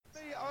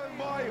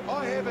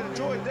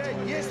enjoyed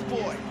that, yes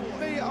boy.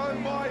 Me oh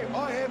my,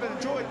 I have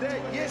enjoyed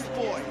that, yes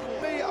boy.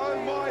 Me oh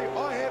my,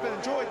 I have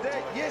enjoyed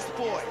that, yes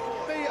boy.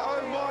 Me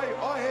oh my,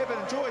 I have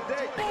enjoyed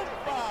that. Me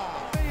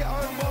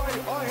oh my,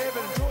 I have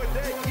enjoyed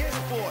that, yes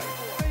boy.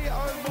 Me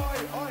oh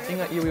my, I have...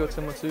 Inga iwi o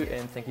Timothu,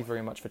 and thank you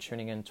very much for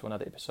tuning in to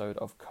another episode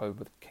of Code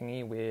with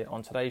Kingy, where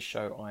on today's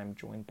show I am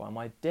joined by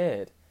my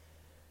dad.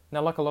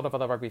 Now, like a lot of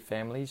other rugby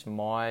families,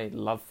 my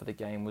love for the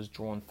game was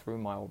drawn through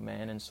my old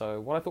man, and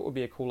so what I thought would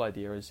be a cool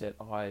idea is that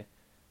I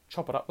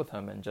chop it up with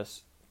him and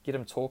just get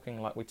him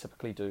talking like we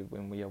typically do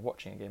when we are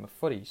watching a game of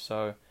footy.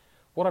 So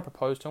what I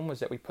proposed to him was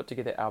that we put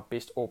together our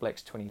best All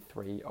Blacks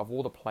 23 of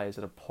all the players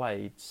that have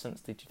played since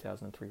the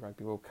 2003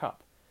 Rugby World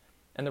Cup.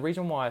 And the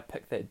reason why I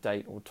picked that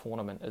date or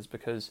tournament is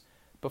because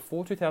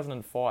before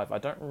 2005, I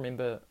don't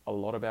remember a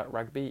lot about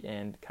rugby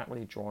and can't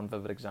really draw on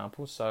vivid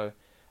examples. So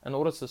in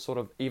order to sort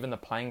of even the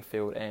playing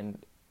field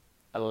and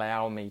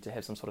allow me to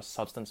have some sort of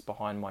substance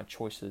behind my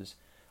choices,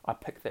 I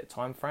picked that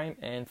time frame,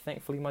 and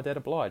thankfully my dad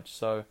obliged.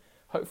 So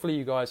hopefully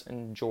you guys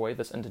enjoy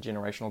this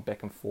intergenerational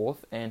back and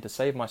forth, and to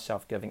save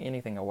myself giving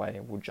anything away,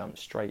 we'll jump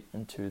straight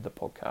into the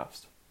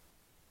podcast.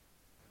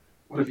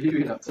 What have you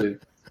been up to?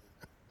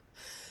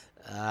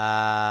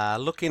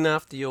 Looking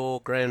after your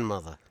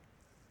grandmother.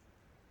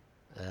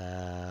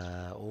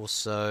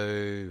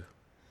 Also,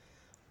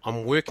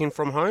 I'm working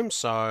from home,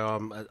 so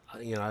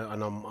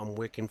I'm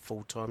working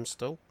full time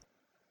still.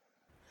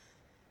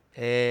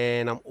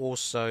 And I'm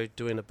also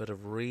doing a bit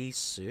of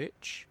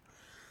research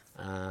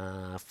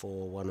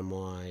for one of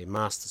my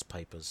master's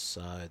papers,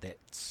 so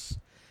that's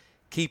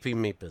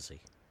keeping me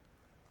busy.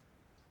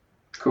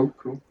 Cool.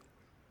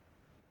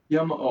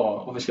 Yeah,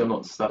 obviously I'm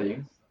not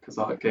studying because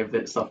I gave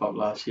that stuff up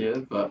last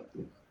year, but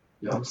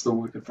yeah, I'm still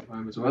working from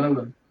home as well,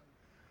 and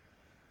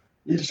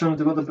yeah, just trying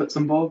to do other bits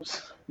and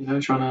bobs,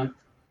 trying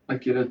to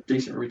get a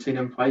decent routine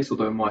in place,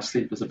 although my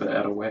sleep is a bit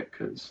out of whack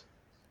because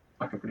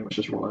I can pretty much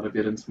just roll out of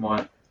bed into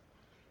my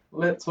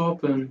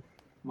laptop and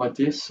my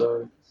desk,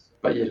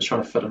 but yeah, just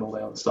trying to fit in all the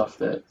other stuff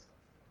that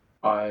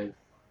I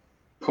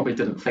probably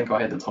didn't think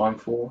I had the time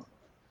for,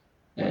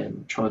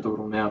 and trying to do it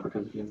all now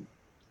because you're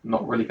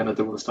not really going to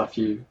do all the stuff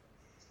you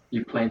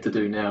plan to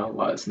do now,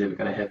 like it's never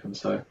going to happen,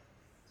 so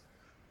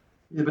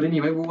yeah, but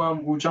anyway,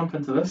 we'll jump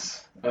into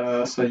this.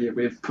 So yeah,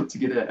 we've put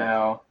together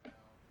our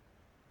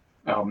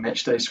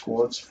matchday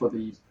squads for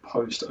the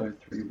post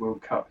 03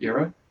 World Cup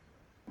era.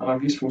 And I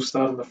guess we'll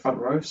start in the front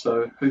row.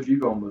 So who have you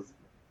gone with?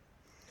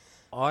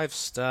 I've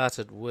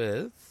started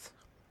with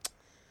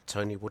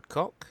Tony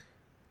Woodcock,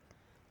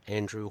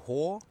 Andrew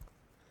Hoare,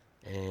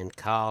 and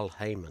Carl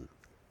Heyman.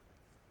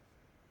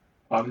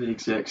 I'm the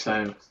exact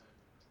same.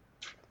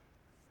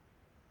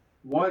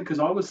 Why? Because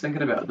I was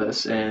thinking about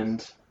this,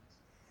 and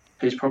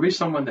he's probably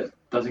someone that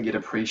doesn't get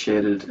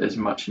appreciated as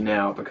much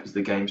now because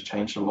the game's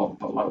changed a lot.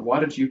 But why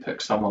did you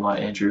pick someone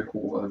like Andrew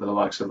Hoare over the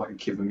likes of a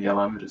Kevin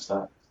Mialamu to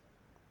start?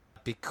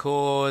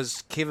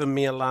 Because Kevin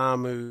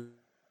Mialamu's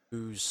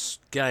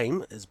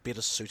game is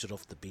better suited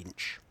off the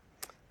bench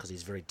because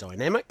he's very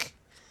dynamic.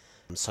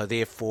 So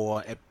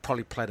therefore, it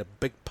probably played a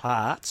big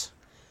part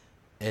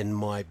in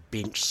my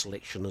bench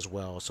selection as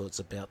well. So it's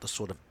about the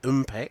sort of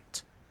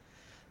impact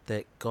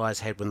that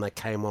guys had when they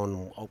came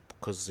on,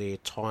 because their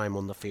time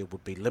on the field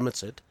would be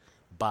limited,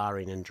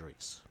 barring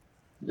injuries.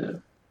 Yeah,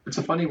 it's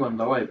a funny one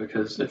though,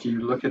 because if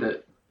you look at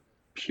it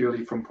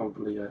purely from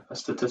probably a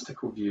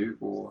statistical view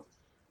or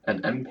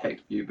an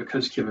impact view,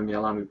 because Kevin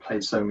Mialamu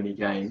played so many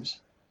games,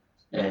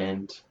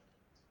 and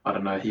I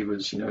don't know, he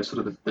was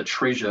sort of the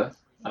treasure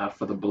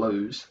for the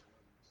Blues.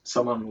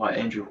 Someone like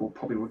Andrew Hoare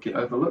probably would get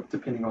overlooked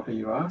depending on who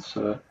you are.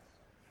 So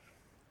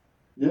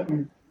yeah.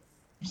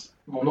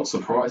 I'm not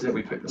surprised that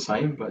we picked the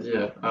same, but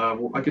yeah,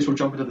 I guess we'll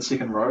jump into the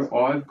second row.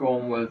 I've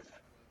gone with,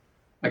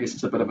 I guess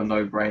it's a bit of a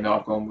no-brainer,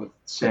 I've gone with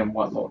Sam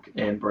Whitelock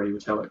and Brodie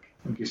Retallick.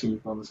 I'm guessing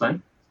you've gone the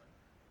same?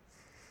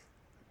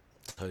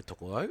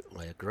 Tautoko,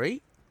 I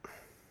agree.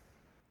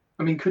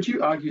 I mean, could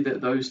you argue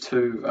that those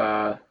two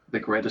are the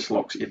greatest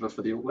locks ever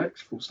for the All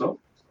Blacks, full stop?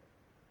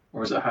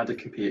 Or is it hard to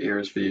compare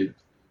eras for you?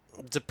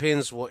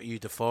 Depends what you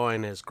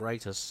define as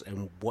greatest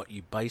and what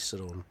you base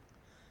it on.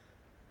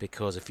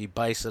 Because if you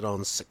base it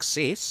on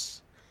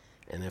success,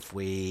 and if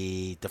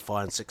we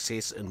define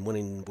success in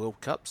winning World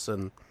Cups,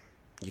 then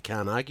you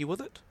can't argue with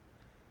it.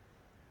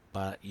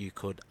 But you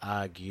could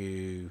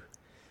argue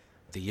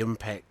the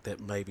impact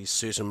that maybe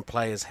certain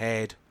players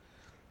had,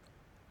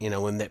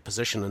 in that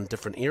position in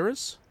different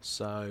eras.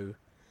 So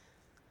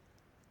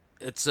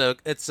it's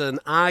an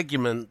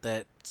argument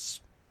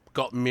that's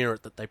got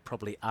merit that they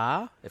probably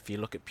are, if you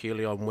look at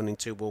purely on winning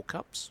 2 World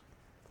Cups.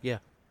 Yeah.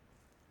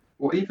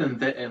 Well, even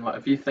that, and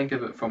if you think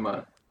of it from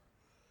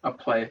a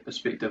player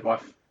perspective,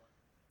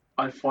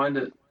 I find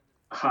it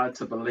hard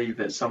to believe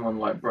that someone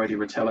like Brodie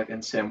Retallick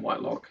and Sam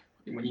Whitelock,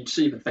 when you just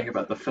even think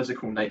about the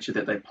physical nature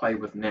that they play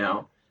with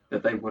now,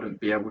 that they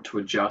wouldn't be able to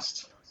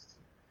adjust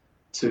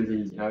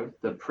to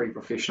the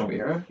pre-professional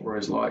era.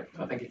 Whereas I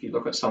think if you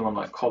look at someone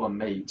like Colin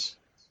Meads,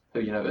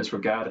 who is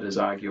regarded as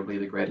arguably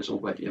the greatest All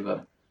Black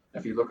ever,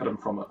 if you look at him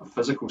from a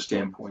physical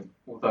standpoint,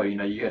 although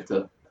you have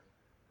to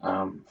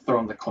throw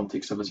in the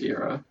context of his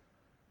era,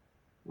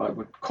 like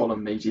would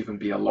Colin Meads even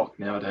be a lock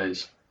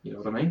nowadays? You know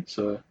what I mean?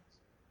 So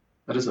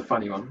that is a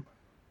funny one.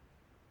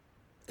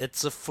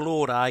 It's a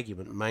flawed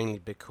argument, mainly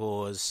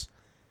because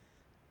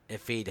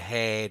if he'd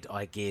had,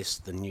 I guess,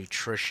 the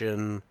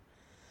nutrition,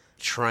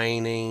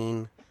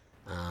 training,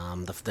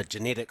 the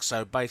genetics,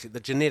 so basically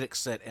the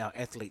genetics that our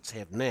athletes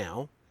have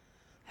now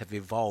have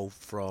evolved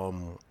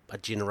from a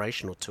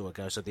generation or two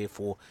ago, so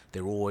therefore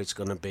they're always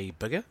going to be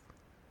bigger.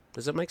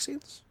 Does that make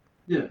sense?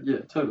 Yeah,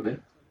 totally.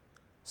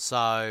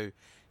 So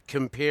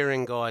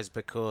comparing guys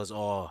because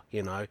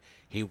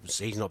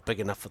he's not big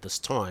enough for this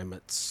time,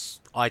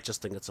 I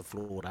just think it's a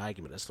flawed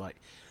argument. It's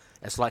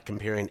like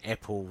comparing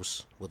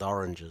apples with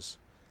oranges.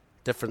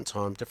 Different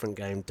time, different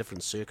game,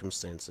 different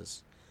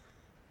circumstances.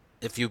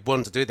 If you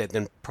wanted to do that,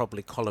 then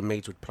probably Colin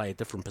Meads would play a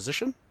different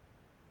position.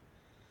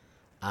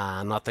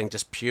 And I think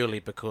just purely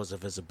because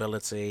of his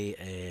ability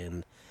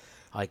and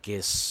I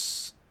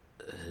guess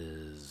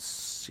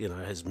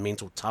his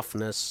mental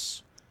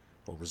toughness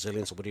or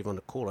resilience or whatever you want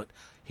to call it,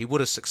 he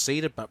would have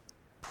succeeded, but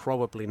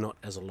probably not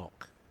as a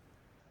lock.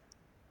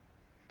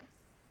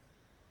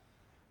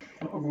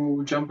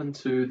 We'll jump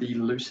into the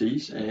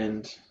Lucies,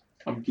 and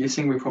I'm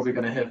guessing we're probably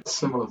going to have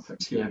similar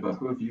picks here, but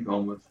who have you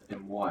gone with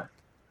and why?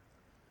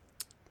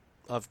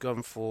 I've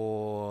gone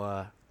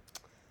for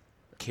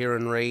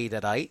Kieran Reid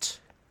at 8,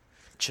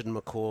 Chid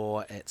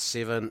McCaw at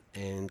 7,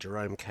 and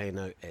Jerome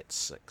Kaino at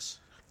 6.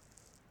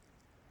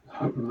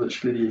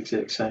 Literally the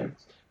exact same.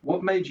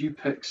 What made you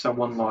pick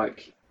someone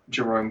like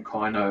Jerome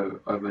Kaino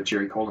over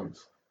Jerry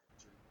Collins?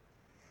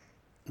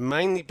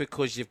 Mainly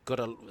because you've got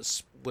to,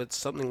 with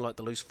something like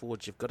the loose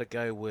forwards, you've got to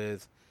go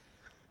with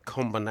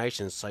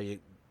combinations. So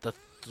the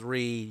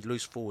 3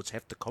 loose forwards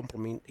have to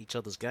complement each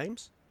other's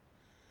games.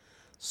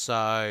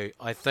 So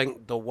I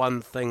think the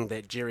one thing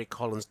that Jerry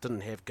Collins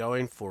didn't have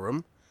going for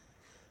him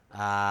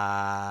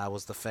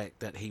was the fact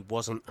that he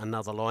wasn't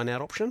another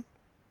line-out option.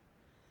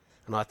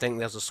 And I think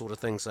that's the sort of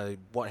thing. So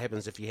what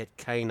happens if you had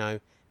Kaino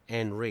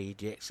and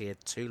Reid? You actually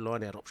had 2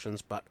 line-out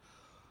options, but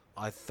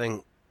I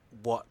think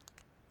what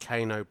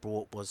Kaino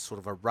brought was sort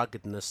of a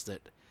ruggedness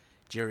that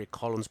Jerry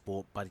Collins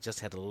brought, but he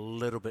just had a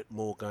little bit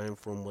more going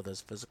for him with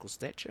his physical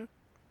stature,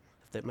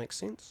 if that makes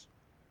sense.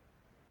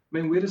 I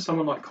mean, where does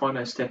someone like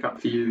Kaino stack up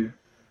for you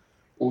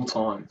all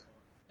time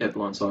at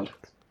blindside?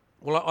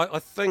 Well, I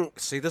think,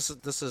 see, this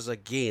is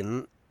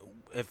again,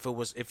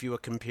 if you were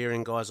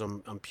comparing guys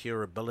on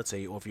pure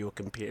ability, or if you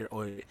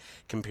were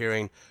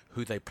comparing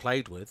who they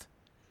played with,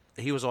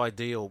 he was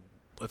ideal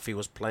if he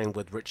was playing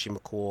with Richie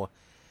McCaw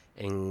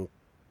and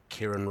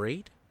Kieran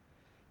Reid.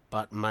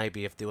 But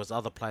maybe if there was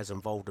other players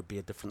involved, it'd be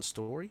a different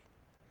story.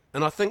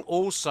 And I think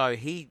also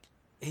he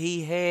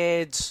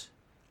had,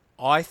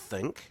 I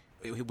think,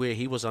 where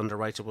he was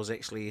underrated was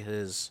actually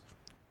his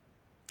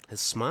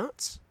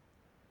smarts,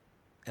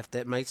 if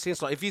that makes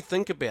sense. Like, if you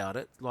think about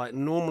it, like,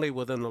 normally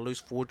within the loose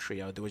forward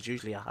trio, there was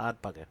usually a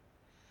hard bugger.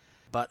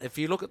 But if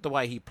you look at the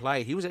way he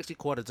played, he was actually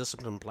quite a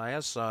disciplined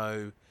player.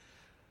 So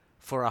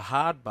for a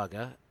hard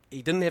bugger,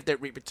 he didn't have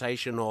that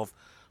reputation of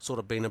sort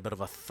of being a bit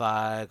of a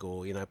thug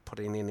or,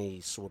 putting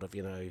any sort of,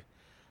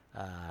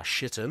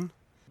 shit in.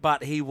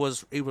 But he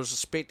was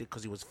respected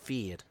because he was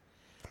feared.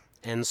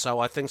 And so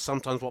I think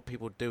sometimes what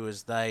people do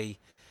is they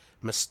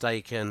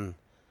mistaken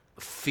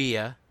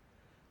fear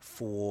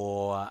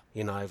for,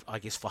 I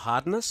guess for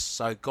hardness.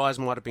 So guys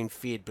might have been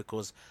feared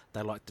because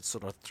they like to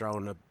sort of throw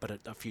in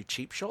a few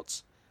cheap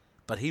shots.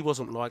 But he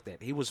wasn't like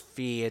that. He was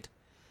feared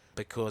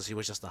because he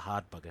was just a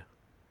hard bugger.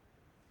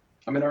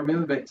 I mean, I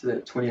remember back to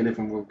that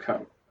 2011 World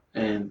Cup,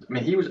 and I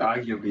mean, he was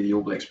arguably the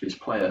All Blacks' best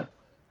player.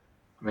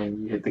 I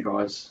mean, you had the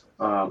guys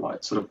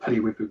like sort of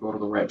Piriwepu who got all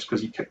the raps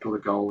because he kicked all the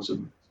goals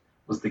and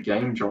was the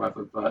game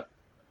driver, but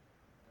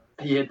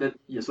he had that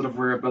sort of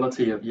rare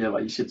ability of,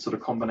 like you said, sort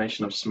of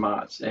combination of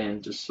smarts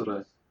and just sort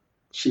of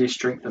sheer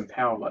strength and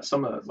power.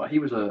 Like he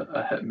was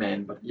a hit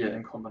man, but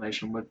in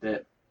combination with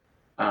that,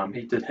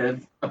 he did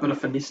have a bit of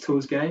finesse to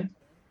his game.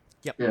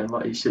 Yep. Yeah, and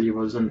like you said, he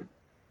wasn't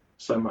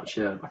so much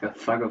like a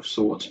thug of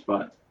sorts,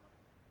 but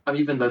I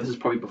mean, even though this is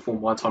probably before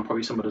my time,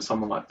 probably similar to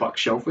someone like Buck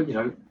Shelford,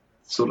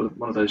 sort of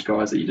one of those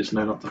guys that you just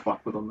know not to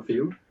fuck with on the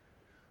field.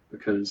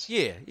 Because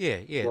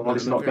while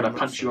he's not going to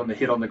punch you on the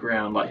head on the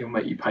ground, like he'll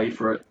make you pay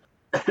for it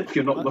if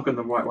you're not looking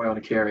the right way on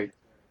a carry.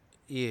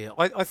 Yeah,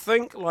 I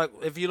think, like,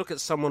 if you look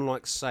at someone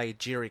like, say,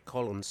 Jerry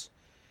Collins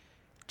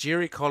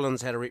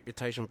had a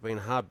reputation for being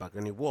a hard bugger,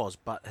 and he was,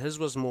 but his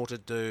was more to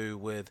do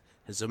with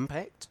his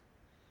impact.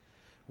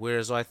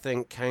 Whereas I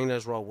think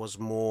Kaino's role was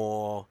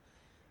more,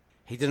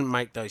 he didn't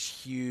make those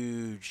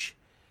huge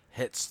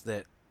hits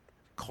that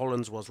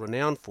Collins was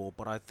renowned for,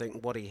 but I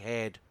think what he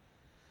had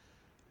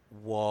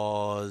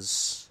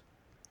was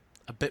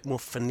a bit more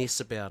finesse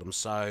about him.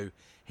 So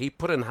he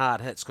put in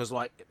hard hits because,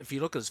 like, if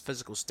you look at his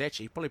physical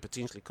stature, he probably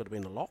potentially could have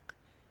been a lock.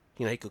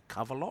 He could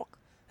cover lock.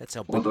 That's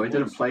how big Although he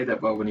didn't play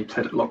that well when he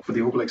played at lock for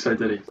the All Blacks, so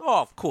did he?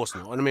 Oh, of course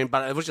not. I mean,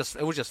 but it was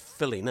just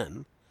filling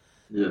in.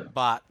 Yeah.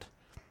 But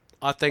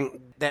I think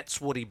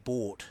that's what he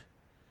bought,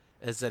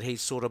 is that he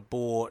sort of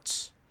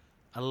bought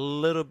a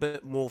little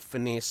bit more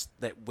finesse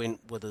that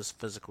went with his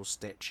physical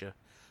stature.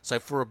 So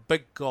for a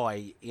big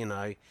guy,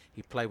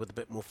 he played with a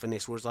bit more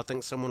finesse. Whereas I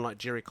think someone like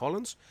Jerry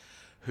Collins,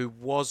 who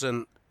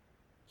wasn't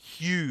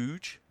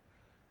huge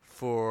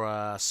for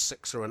a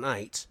 6 or an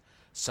 8,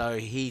 so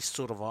he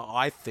sort of,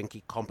 I think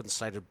he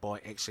compensated by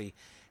actually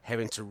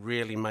having to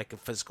really make a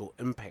physical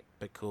impact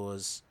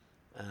because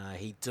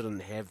he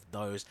didn't have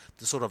the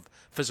sort of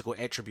physical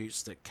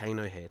attributes that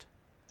Kano had.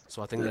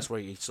 So I think that's where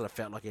he sort of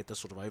felt like he had to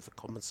sort of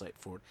overcompensate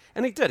for it.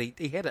 And he did.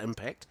 He had an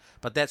impact,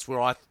 but that's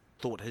where I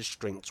thought his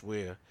strengths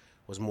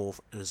was more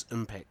his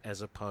impact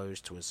as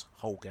opposed to his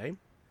whole game.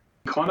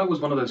 Kano was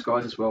one of those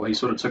guys as well. He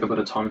sort of took a bit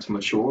of time to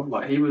mature.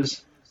 Like I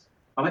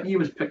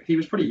think he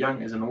was pretty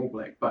young as an All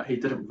Black, but he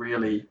didn't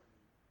really.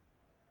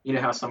 You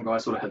know how some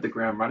guys sort of hit the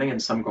ground running,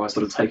 and some guys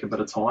sort of take a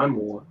bit of time,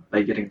 or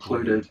they get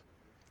included,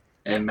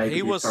 and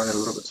maybe they're thrown out a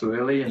little bit too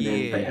early, and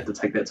then they had to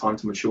take that time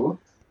to mature.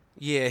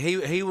 Yeah,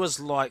 he was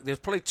like. There's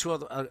probably two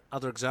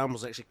other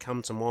examples that actually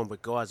come to mind where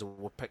guys that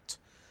were picked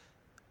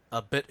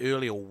a bit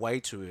early or way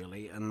too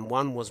early, and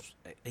one was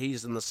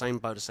he's in the same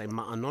boat as say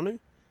Ma'anonu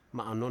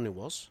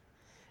was,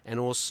 and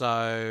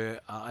also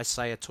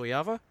Isaiah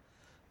Toyava.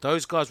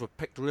 Those guys were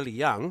picked really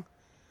young,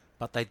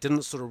 but they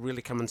didn't sort of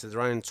really come into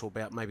their own until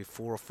about maybe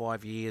 4 or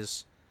 5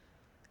 years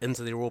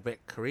into their All Black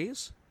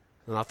careers.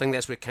 And I think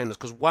that's where Kano is,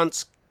 because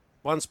once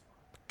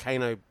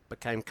Kano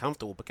became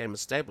comfortable, became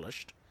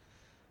established,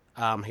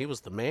 he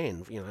was the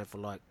man, for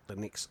like the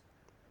next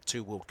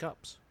 2 World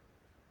Cups.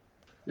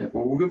 Yeah,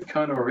 well, we'll give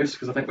Kano a rest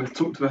because I think we've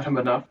talked about him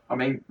enough. I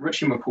mean,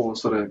 Richie McCaw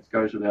sort of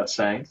goes without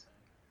saying.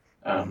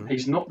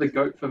 He's not the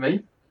GOAT for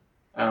me.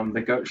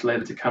 The GOAT's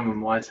later to come in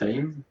my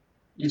team.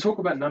 You talk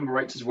about number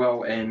 8s as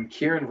well, and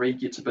Kieran Reid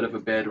gets a bit of a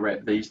bad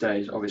rap these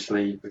days,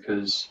 obviously,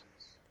 because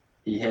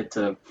he had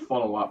to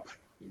follow up,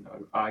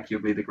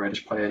 arguably the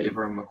greatest player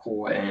ever in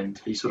McCaw,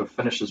 and he sort of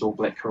finished his All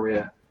Black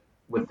career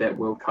with that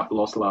World Cup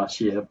loss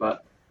last year.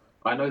 But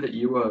I know that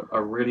you were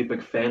a really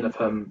big fan of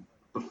him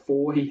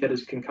before he had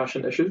his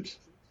concussion issues,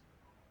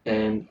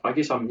 and I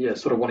guess I'm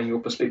sort of wanting your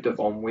perspective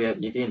on where,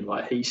 again,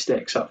 like he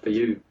stacks up for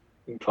you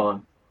in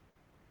time.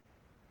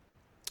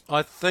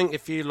 I think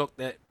if you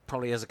looked at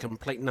probably as a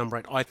complete number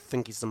 8, I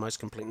think he's the most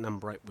complete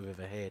number 8 we've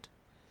ever had.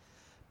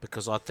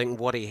 Because I think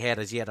what he had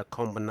is he had a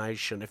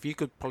combination. If you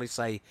could probably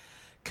say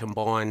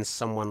combine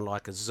someone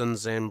like a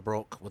Zinzan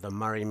Brook with a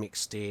Murray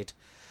Mexted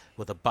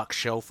with a Buck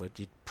Shelford,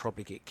 you'd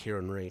probably get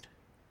Kieran Reid.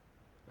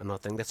 And I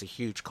think that's a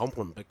huge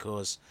compliment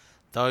because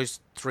those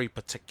 3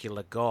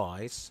 particular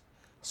guys,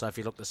 so if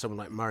you looked at someone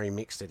like Murray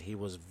Mexted, he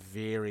was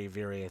very,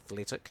 very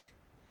athletic.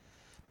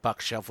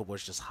 Buck Shelford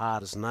was just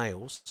hard as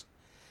nails.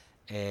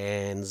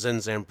 And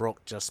Zinzan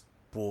Brook just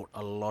brought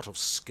a lot of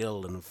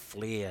skill and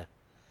flair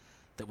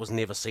that was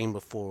never seen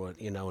before,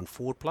 in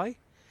forward play.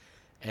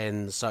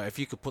 And so if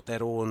you could put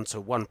that all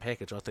into one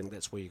package, I think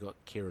that's where you got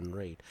Kieran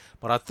Reid.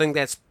 But I think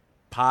that's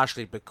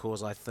partially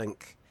because I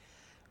think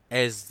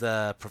as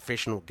the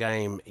professional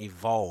game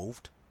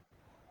evolved,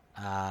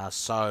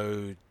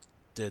 so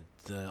did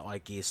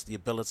the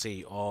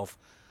ability of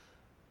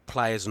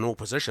players in all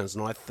positions.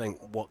 And I think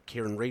what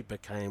Kieran Reid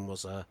became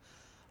was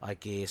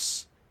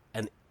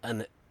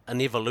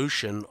an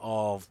evolution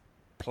of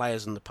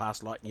players in the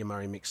past like your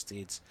Murray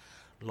Mexteds,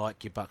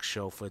 like your Buck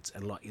Shelfords,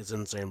 and like your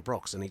Zinzan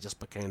Brooks, and he just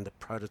became the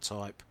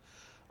prototype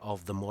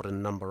of the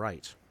modern number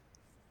 8.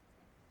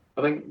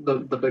 I think the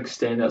big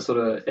standout sort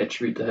of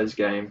attribute to his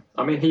game,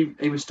 I mean,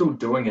 he was still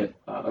doing it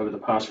over the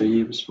past few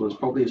years, was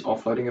probably his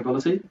offloading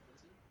ability.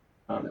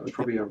 That was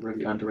probably a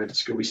really underrated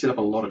skill. We set up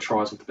a lot of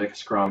tries with the back of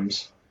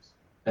scrums,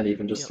 and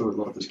even just through a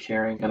lot of his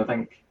carrying. And I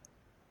think,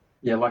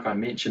 like I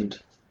mentioned,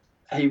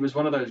 he was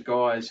one of those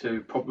guys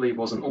who probably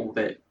wasn't all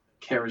that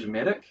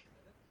charismatic,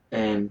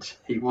 and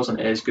he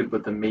wasn't as good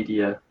with the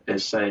media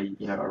as, say,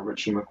 a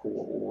Richie McCaw,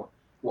 or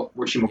what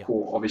Richie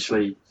McCaw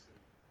obviously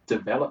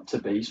developed to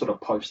be sort of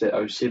post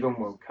that 07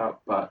 World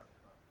Cup. But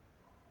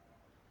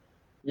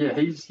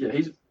he's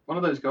one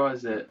of those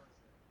guys that,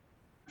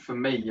 for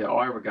me,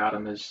 I regard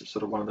him as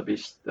sort of one of the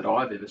best that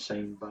I've ever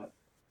seen, but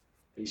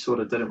he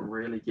sort of didn't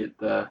really get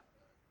the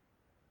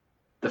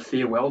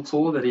farewell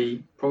tour that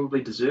he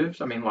probably deserves.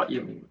 I mean,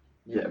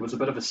 it was a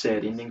bit of a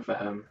sad ending for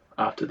him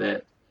after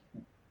that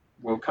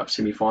World Cup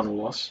semi-final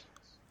loss.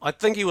 I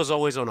think he was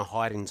always on a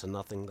hiding to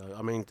nothing, though.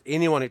 I mean,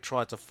 anyone who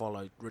tried to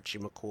follow Richie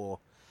McCaw,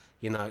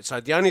 so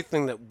the only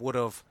thing that would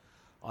have,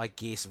 I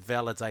guess,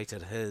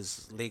 validated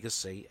his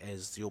legacy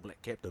as the All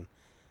Black captain,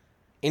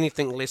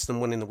 anything less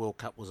than winning the World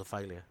Cup was a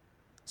failure.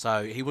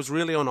 So he was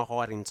really on a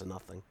hiding to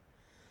nothing.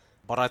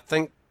 But I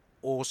think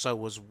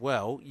also as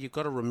well, you've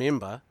got to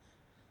remember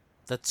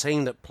the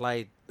team that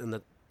played in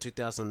the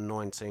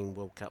 2019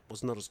 World Cup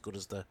was not as good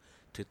as the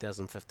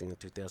 2015 and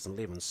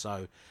 2011.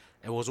 So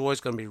it was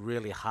always going to be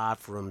really hard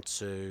for him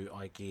to,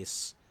 I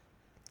guess,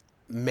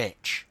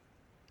 match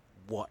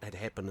what had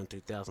happened in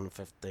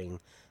 2015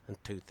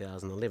 and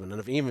 2011. And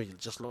if even you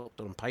just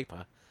looked on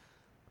paper,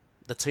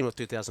 the team of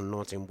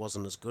 2019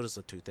 wasn't as good as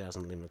the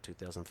 2011 and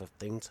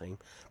 2015 team.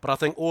 But I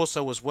think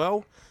also as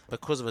well,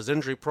 because of his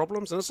injury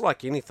problems, and it's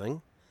like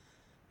anything,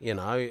 You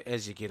know,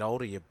 as you get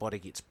older, your body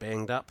gets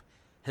banged up.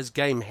 His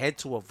game had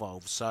to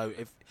evolve. So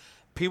if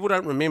people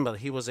don't remember,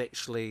 he was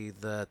actually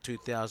the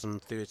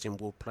 2013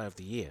 World Player of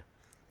the Year.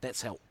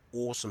 That's how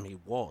awesome he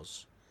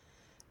was.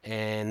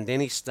 And then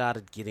he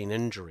started getting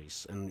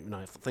injuries. And, you know,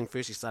 I think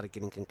first he started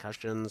getting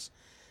concussions.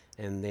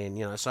 And then,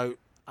 you know, so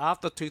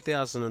after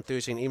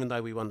 2013, even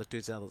though we won the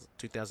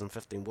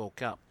 2015 World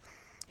Cup,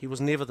 he was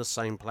never the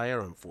same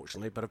player,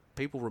 unfortunately. But if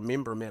people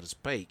remember him at his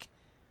peak,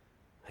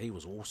 he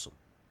was awesome.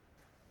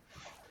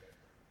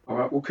 All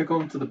right, we'll kick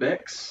on to the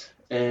backs.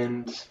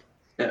 And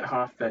at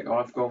halfback,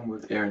 I've gone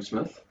with Aaron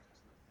Smith.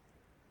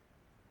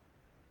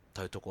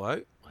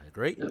 Tautoko, I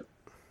agree. Yep.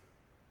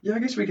 Yeah, I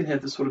guess we can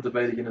have this sort of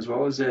debate again as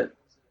well. Is that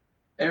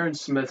Aaron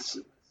Smith's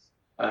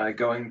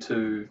going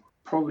to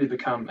probably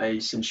become a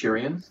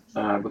Centurion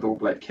with All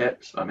Black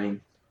caps? I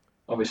mean,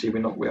 obviously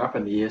we're up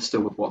in the air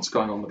still with what's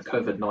going on with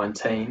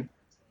COVID-19.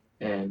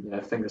 And, you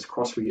know, fingers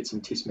crossed we get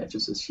some test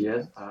matches this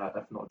year,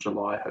 if not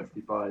July,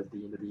 hopefully by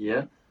the end of the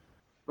year.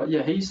 But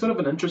yeah, he's sort of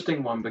an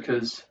interesting one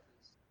because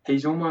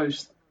he's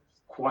almost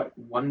quite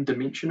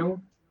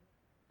one-dimensional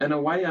in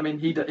a way. I mean,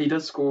 he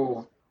does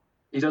score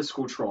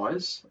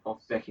tries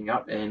off backing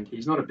up, and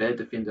he's not a bad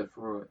defender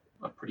for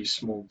a pretty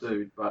small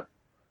dude. But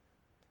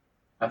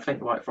I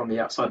think, like, from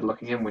the outside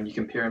looking in, when you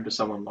compare him to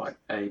someone like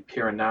a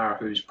Perenara,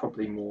 who's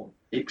probably more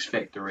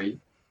X-factory,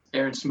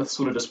 Aaron Smith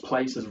sort of just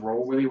plays his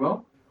role really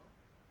well.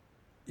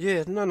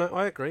 Yeah, no,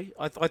 I agree.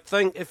 I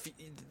think if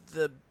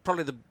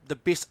probably the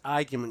best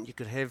argument you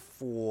could have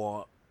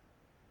for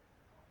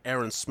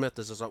Aaron Smith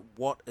is like,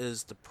 what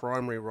is the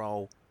primary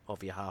role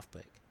of your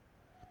halfback?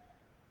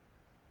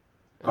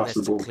 And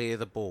that's to clear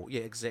the ball.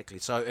 Yeah, exactly.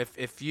 So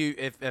if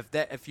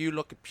you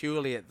look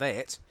purely at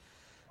that,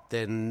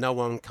 then no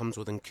one comes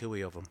within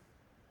cooey of him.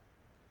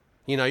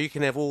 You know, you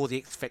can have all the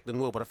X factor in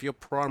the world, but if your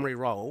primary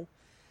role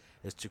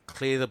is to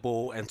clear the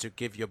ball and to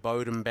give your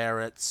Bowden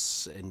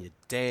Barretts and your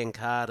Dan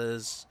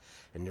Carters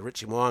and your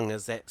Richie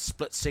Moangas that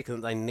split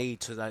second that they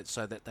need so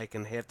that they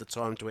can have the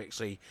time to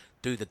actually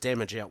do the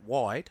damage out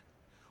wide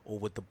or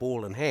with the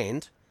ball in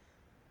hand,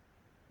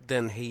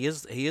 then he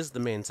is the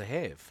man to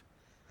have.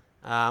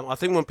 I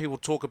think when people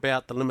talk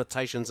about the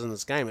limitations in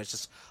this game, it's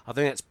just, I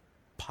think that's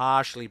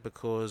partially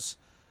because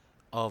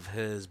of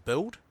his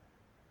build.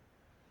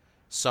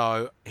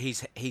 So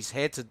he's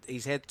had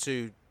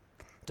to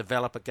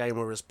develop a game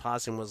where his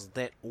passing was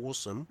that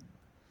awesome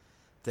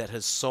that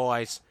his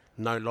size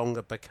no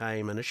longer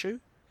became an issue.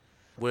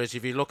 Whereas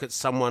if you look at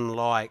someone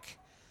like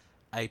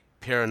a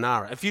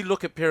Perenara, if you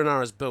look at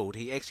Perenara's build,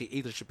 he actually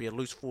either should be a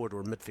loose forward or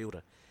a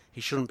midfielder.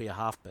 He shouldn't be a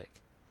halfback.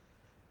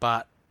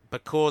 But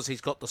because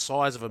he's got the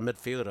size of a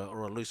midfielder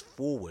or a loose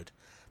forward,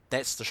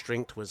 that's the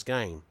strength to his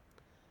game.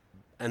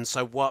 And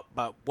so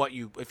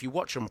if you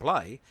watch him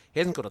play, he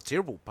hasn't got a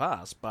terrible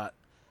pass, but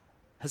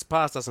his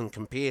pass doesn't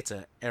compare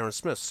to Aaron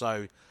Smith.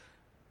 So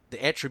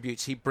the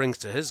attributes he brings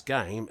to his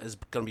game is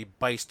going to be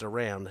based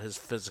around his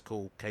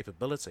physical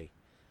capability.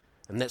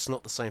 And that's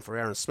not the same for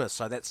Aaron Smith.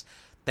 So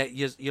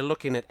you're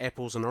looking at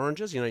apples and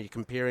oranges, you know, you're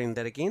comparing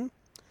that again.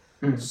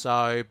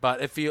 So, but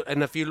if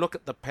you look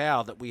at the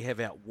power that we have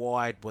out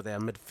wide with our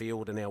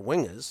midfield and our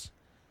wingers,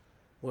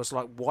 well, it's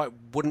like, why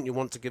wouldn't you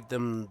want to give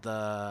them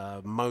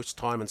the most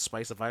time and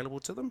space available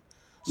to them?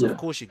 So, Of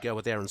course, you'd go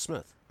with Aaron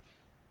Smith.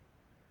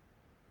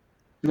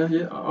 No,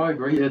 yeah, I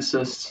agree. It's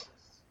just,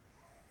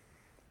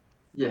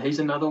 yeah, he's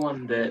another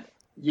one that,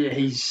 yeah,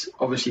 he's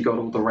obviously got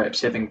all the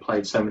reps having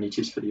played so many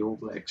tests for the All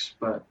Blacks,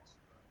 but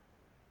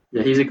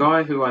yeah, he's a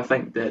guy who I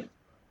think that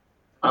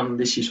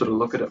unless you sort of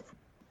look at it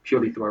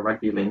purely through a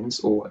rugby lens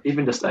or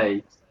even just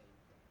a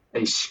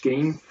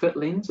scheme fit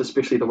lens,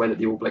 especially the way that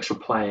the All Blacks were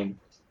playing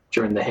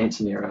during the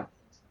Hansen era,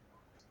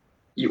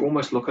 you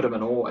almost look at him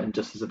in awe and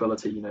just his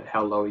ability, you know,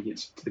 how low he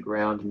gets to the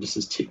ground and just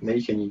his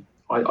technique. And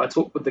I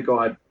talked with the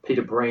guy,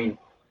 Peter Breen,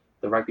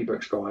 the Rugby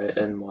Bricks guy,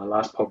 in my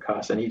last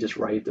podcast, and he just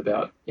raved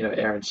about, you know,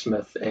 Aaron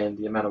Smith and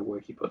the amount of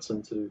work he puts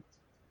into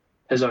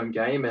his own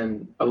game,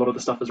 and a lot of the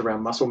stuff is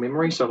around muscle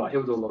memory. So like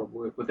he'll do a lot of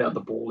work without the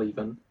ball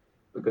even,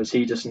 because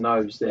he just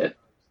knows that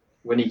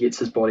when he gets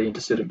his body into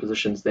certain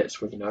positions,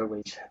 that's when, you know,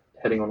 when he's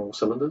hitting on all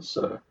cylinders.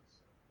 So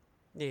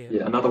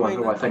yeah, another one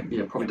who I think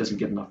probably doesn't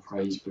get enough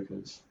praise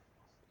because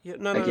you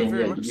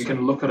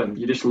can look at him,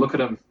 you just look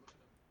at him,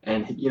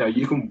 and you know,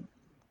 you can,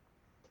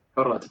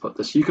 how do I like to put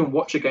this? You can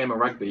watch a game of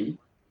rugby,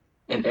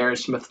 and Aaron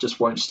Smith just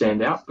won't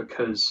stand out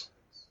because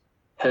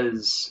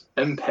his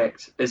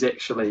impact is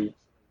actually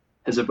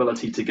his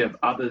ability to give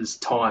others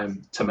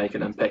time to make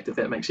an impact, if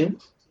that makes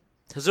sense.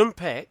 His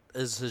impact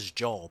is his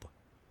job.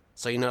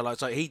 So, you know, like,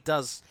 so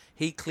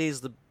he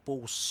clears the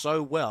ball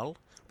so well,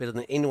 better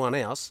than anyone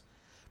else,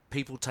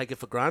 people take it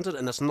for granted,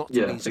 and it's not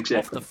till he's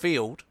off the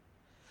field.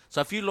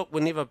 So if you look,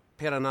 whenever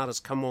Perenara's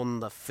come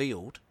on the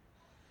field,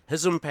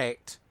 his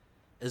impact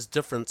is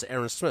different to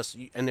Aaron Smith's.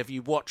 And if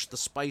you watch the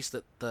space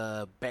that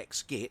the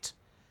backs get,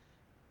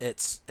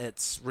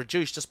 it's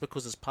reduced just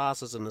because his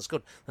pass isn't as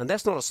good. And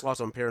that's not a slight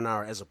on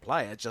Perenara as a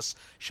player. It just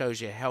shows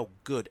you how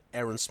good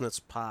Aaron Smith's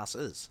pass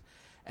is.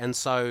 And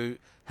so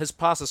his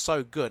pass is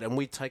so good, and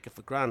we take it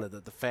for granted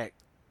that the fact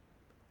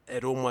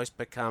it almost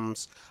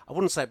becomes, I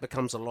wouldn't say it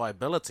becomes a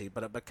liability,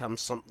 but it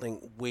becomes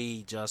something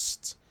we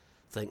just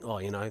think,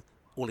 oh,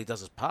 all he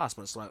does is pass.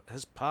 But it's like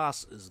his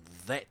pass is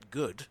that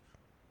good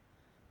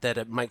that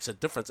it makes a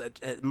difference.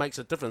 It makes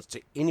a difference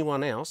to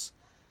anyone else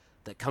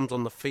that comes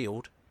on the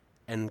field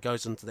and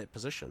goes into that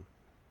position.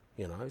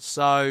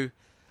 So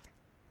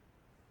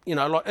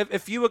like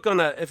if you were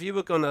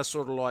gonna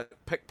sort of like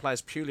pick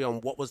players purely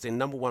on what was their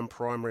number one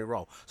primary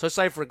role. So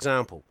say for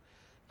example,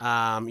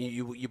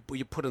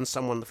 you put in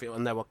someone on the field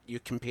and you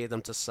compare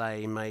them to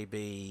say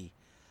maybe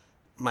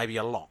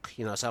a lock.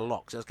 Say a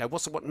lock. So okay,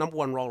 what's the number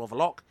one role of a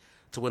lock?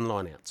 To win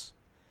lineouts.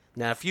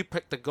 Now, if you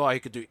picked a guy who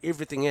could do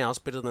everything else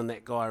better than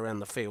that guy around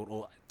the field,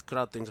 or could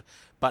other things,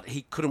 but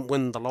he couldn't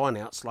win the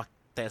lineouts like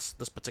this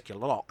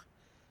particular lock,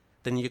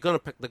 then you're going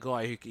to pick the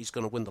guy who's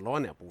going to win the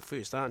lineout ball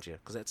first, aren't you?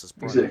 Because that's his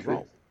primary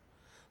role.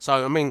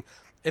 So, I mean,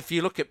 if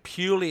you look at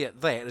purely at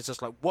that, it's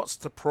just like, what's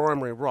the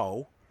primary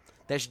role?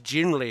 That's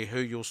generally who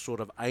you'll sort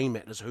of aim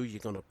at, is who you're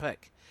going to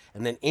pick.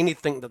 And then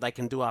anything that they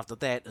can do after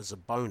that is a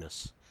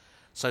bonus.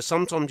 So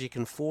sometimes you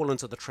can fall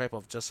into the trap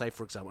of, just say,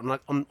 for example,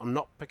 and I'm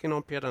not picking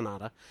on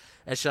Perenara,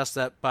 it's just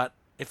that, but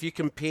if you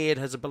compared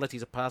his ability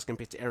to pass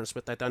compared to Aaron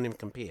Smith, they don't even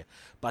compare.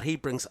 But he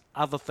brings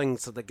other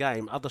things to the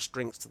game, other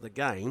strengths to the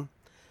game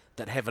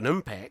that have an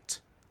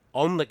impact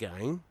on the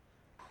game.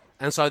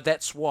 And so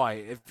that's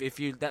why,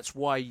 that's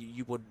why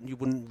you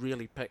wouldn't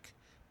really pick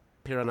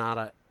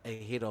Perenara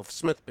ahead of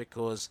Smith,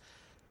 because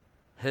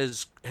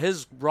his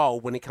role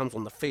when he comes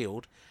on the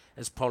field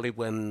is probably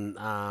when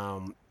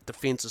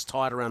defence is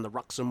tight around the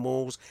rucks and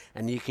mauls,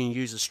 and you can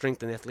use his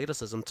strength and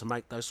athleticism to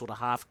make those sort of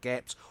half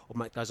gaps or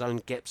make those own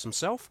gaps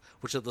himself,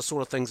 which are the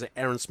sort of things that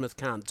Aaron Smith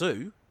can't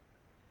do.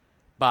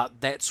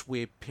 But that's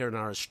where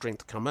Perenara's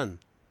strength come in.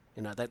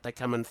 They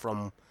come in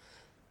from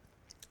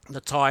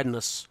the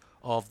tiredness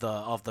of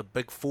the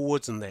big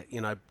forwards and that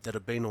that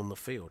have been on the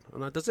field.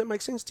 Does that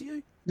make sense to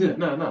you? Yeah,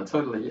 no,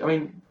 totally. I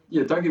mean,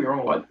 yeah, don't get me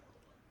wrong. Like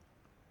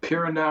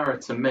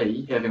Perenara, to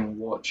me, having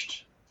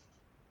watched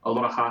a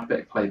lot of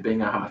halfback play,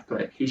 being a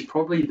halfback, he's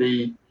probably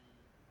the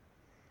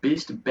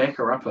best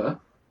backer-upper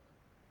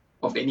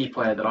of any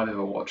player that I've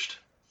ever watched.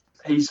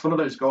 He's one of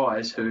those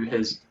guys who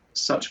has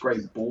such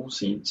great ball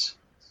sense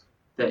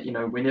that,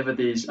 whenever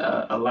there's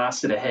a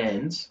last set of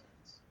hands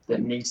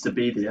that needs to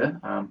be there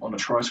on a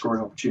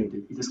try-scoring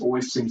opportunity, he just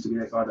always seems to be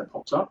that guy that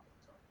pops up.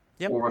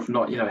 Yep. Or if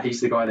not, he's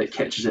the guy that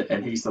catches it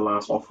and he's the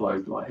last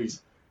offload. Like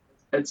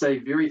it's a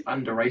very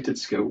underrated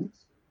skill.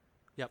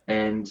 Yep.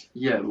 And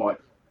yeah, like,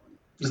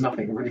 there's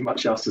nothing really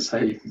much else to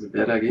say with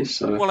that, I guess.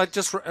 So. Well, it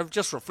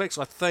just reflects.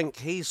 I think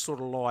he's sort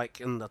of like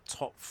in the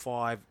top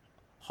 5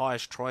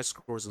 highest try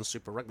scorers in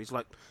Super Rugby. He's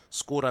like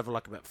scored over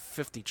like about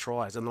 50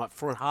 tries, and like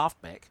for a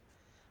halfback,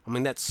 I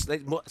mean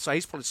so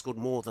he's probably scored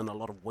more than a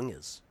lot of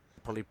wingers.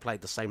 Probably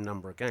played the same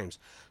number of games.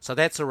 So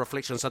that's a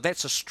reflection. So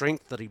that's a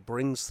strength that he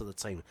brings to the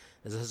team,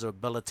 is his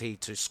ability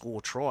to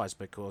score tries,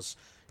 because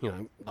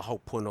the whole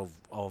point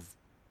of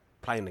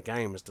playing the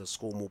game is to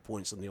score more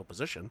points than the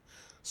opposition.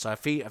 So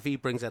if he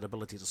brings that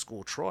ability to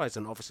score tries,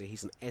 then obviously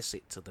he's an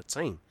asset to the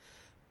team.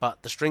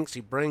 But the strengths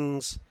he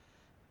brings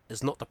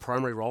is not the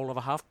primary role of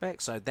a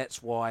halfback, so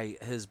that's why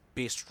his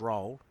best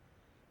role,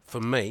 for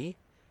me,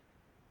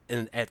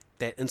 at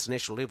that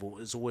international level,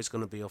 is always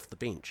going to be off the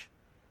bench.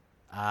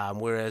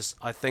 Whereas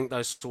I think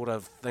those sort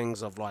of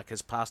things of like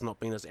his pass not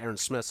being as Aaron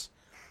Smith's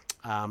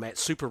at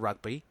Super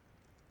Rugby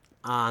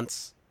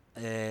aren't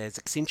as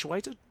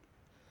accentuated.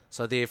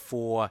 So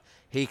therefore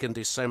he can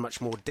do so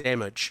much more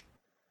damage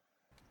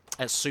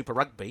at Super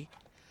Rugby,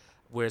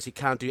 whereas he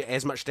can't do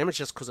as much damage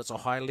just because it's a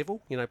high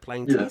level,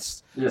 playing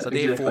tests. Yeah, so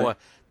therefore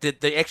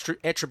the extra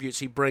attributes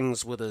he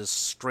brings with his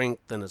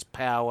strength and his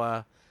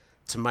power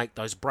to make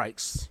those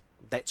breaks,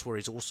 that's where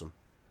he's awesome.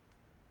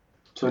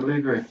 Totally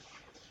agree.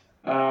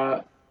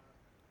 10.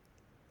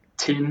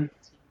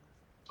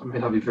 I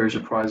mean, I'll be very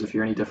surprised if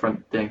you're any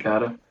different, Dan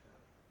Carter.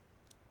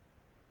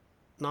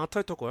 No,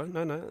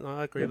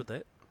 I agree with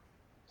that.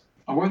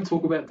 I won't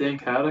talk about Dan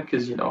Carter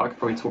because, I could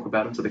probably talk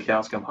about him till the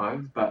cows come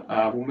home. But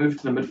we'll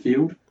move to the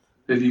midfield.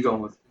 Who have you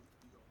gone with?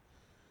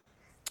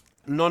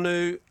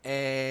 Nonu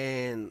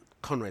and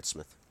Conrad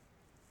Smith.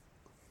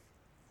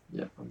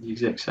 Yeah, I'm the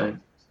exact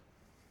same.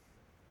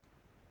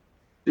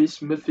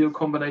 Best midfield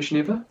combination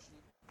ever?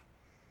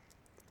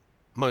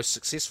 Most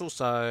successful.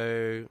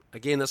 So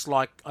again, it's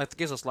like, I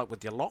guess it's like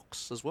with your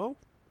locks as well.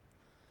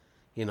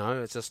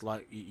 It's just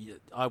like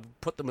I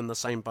would put them in the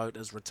same boat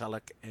as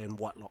Retallick and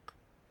Whitelock.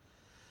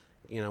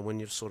 When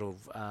you've sort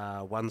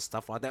of won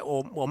stuff like that,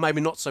 or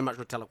maybe not so much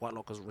Retallick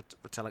Whitelock, because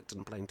Retallick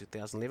didn't play in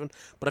 2011.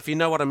 But if you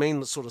know what I mean,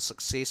 the sort of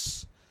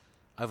success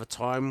over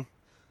time,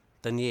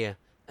 then yeah.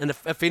 And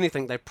if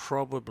anything, they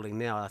probably,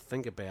 now I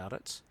think about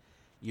it,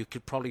 you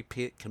could probably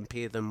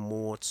compare them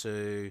more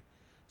to,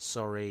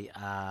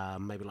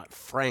 maybe like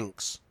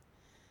Franks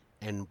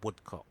and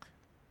Woodcock.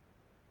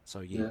 So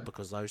yeah,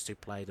 because those two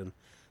played in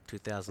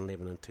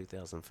 2011 and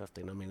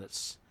 2015. I mean,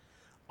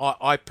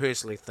 I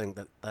personally think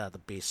that they're the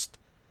best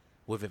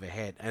we've ever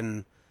had,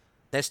 and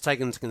that's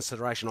taken into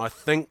consideration. I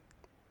think,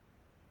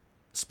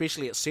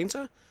 especially at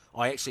centre,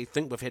 I actually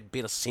think we've had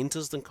better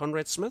centres than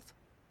Conrad Smith.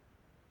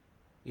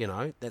 You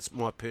know, that's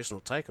my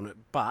personal take on it.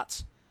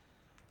 But,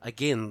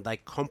 again, they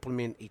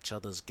complement each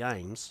other's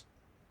games,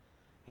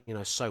 you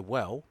know, so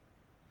well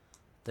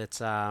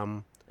that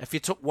if you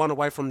took one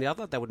away from the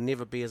other, they would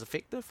never be as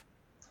effective.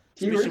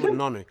 Especially with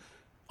Nonu.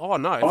 Oh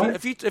no!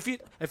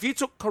 If you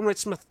took Conrad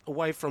Smith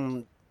away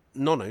from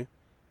Nonu,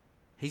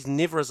 he's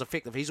never as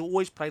effective. He's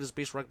always played his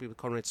best rugby with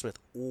Conrad Smith.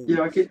 Always.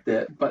 Yeah, I get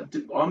that, but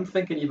I'm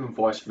thinking even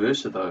vice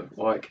versa though.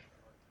 Like,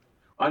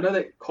 I know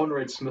that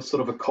Conrad Smith's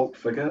sort of a cult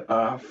figure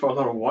for a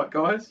lot of white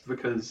guys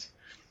because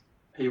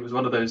he was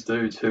one of those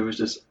dudes who was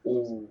just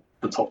all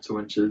the top 2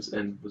 inches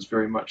and was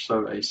very much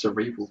so a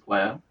cerebral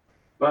player.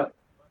 But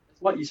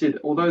like you said,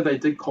 although they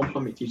did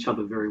complement each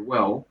other very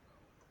well,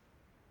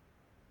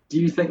 do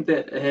you think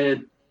that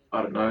had,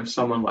 I don't know,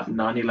 someone like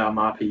Ngani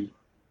Laumapi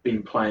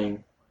been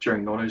playing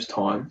during Nonu's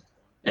time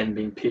and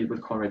being paired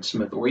with Conrad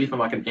Smith, or even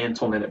like an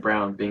Anton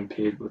Leonard-Brown being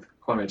paired with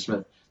Conrad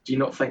Smith, do you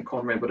not think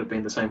Conrad would have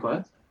been the same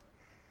player?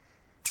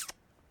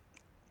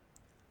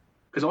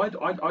 Because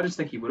I just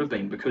think he would have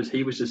been, because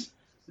he was just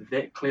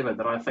that clever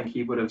that I think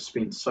he would have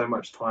spent so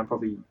much time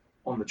probably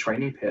on the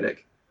training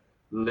paddock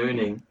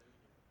learning,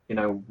 you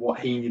know,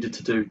 what he needed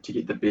to do to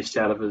get the best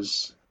out of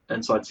his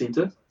inside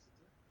centre.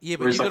 Yeah,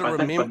 but whereas, you got to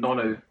remember. I think for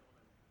Nonu,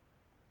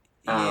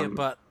 yeah,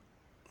 but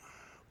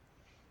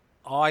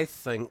I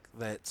think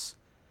that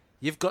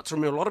you've got to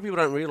remember, a lot of people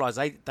don't realise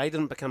they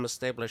didn't become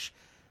established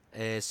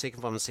as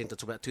second five centre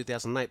until about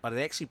 2008, but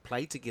they actually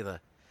played together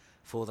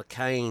for the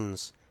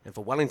Canes and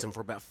for Wellington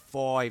for about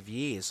 5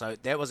 years. So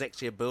that was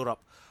actually a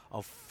build-up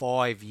of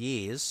 5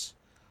 years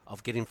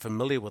of getting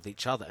familiar with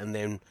each other. And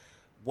then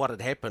what had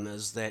happened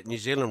is that New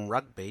Zealand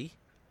rugby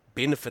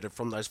benefited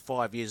from those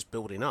 5 years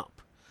building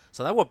up.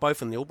 So they were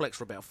both in the All Blacks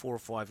for about 4 or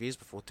 5 years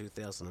before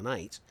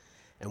 2008.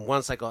 And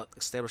once they got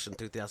established in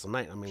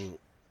 2008, I mean,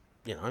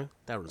 you know,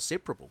 they were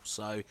inseparable.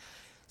 So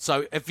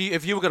if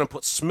you were going to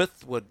put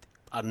Smith with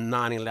a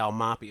Ngani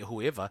Laumapi or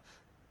whoever,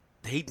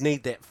 he'd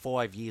need that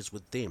 5 years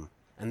with them.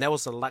 And that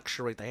was the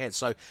luxury they had.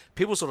 So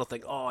people sort of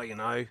think, oh, you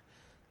know,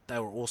 they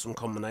were an awesome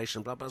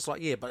combination, blah, but it's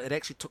like, yeah, but it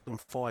actually took them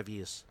 5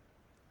 years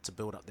to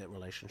build up that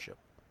relationship.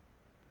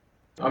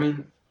 I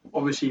mean,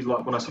 obviously,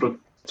 like when I sort of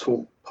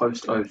talk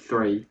post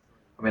 03,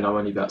 I mean, I'm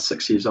only about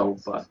 6 years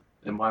old, but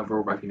in my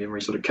overall rugby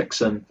memory sort of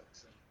kicks in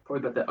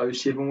probably about that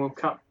 07 World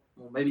Cup,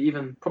 or maybe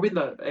even probably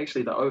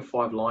the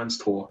 05 Lions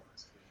tour.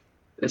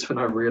 That's when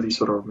I really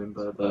sort of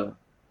remember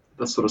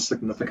the sort of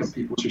significant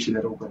people, especially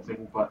that All Black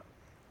level. But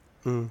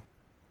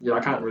yeah, I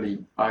can't really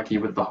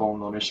argue with the whole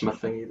Nonu Smith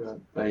thing either.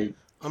 They've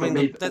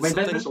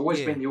just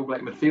always been the All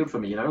Black midfield for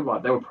me. You know,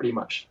 like they were pretty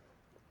much,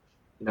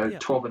 you know,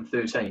 12 and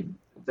 13.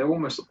 They're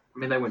almost. I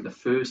mean, they weren't the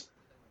first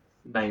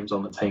names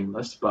on the team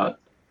list, but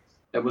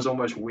it was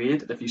almost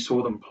weird if you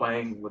saw them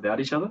playing without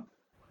each other.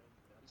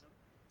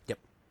 Yep.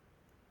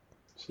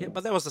 So. Yeah,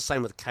 but that was the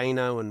same with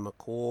Kano and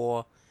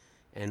McCaw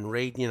and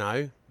Reid, you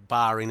know,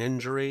 barring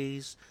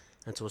injuries,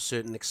 and to a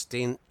certain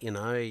extent, you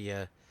know,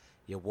 your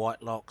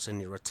Whitelocks and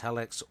your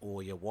Italics,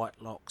 or your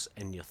Whitelocks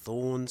and your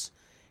Thorns.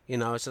 You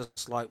know, it's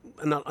just like,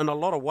 in a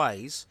lot of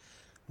ways,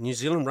 New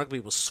Zealand rugby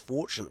was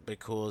fortunate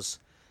because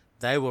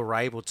they were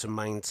able to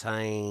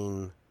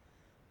maintain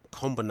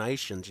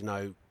combinations, you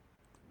know,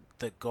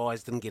 that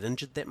guys didn't get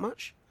injured that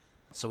much.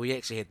 So we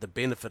actually had the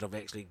benefit of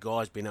actually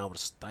guys being able to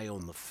stay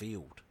on the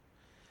field.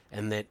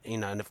 And that, you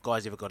know, and if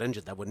guys ever got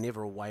injured, they were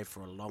never away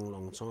for a long,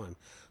 long time.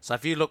 So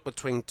if you look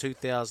between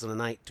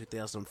 2008,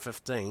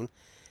 2015,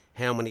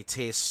 how many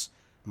tests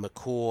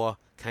McCaw,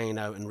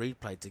 Kano and Reid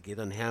played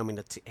together, and how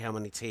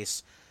many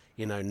tests,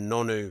 you know,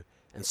 Nonu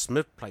and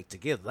Smith played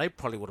together, they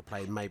probably would have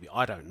played maybe,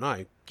 I don't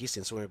know,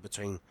 guessing somewhere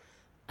between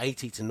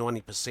 80 to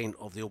 90%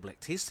 of the All Black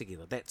tests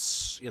together.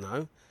 That's, you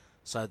know,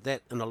 so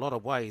that in a lot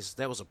of ways,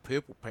 that was a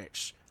purple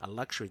patch, a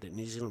luxury that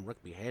New Zealand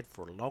rugby had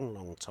for a long,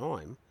 long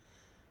time.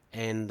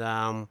 And,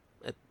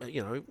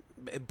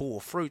 it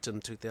bore fruit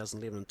in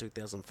 2011 and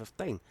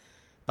 2015.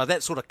 But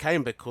that sort of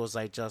came because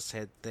they just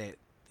had that,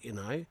 you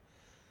know,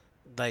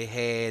 they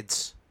had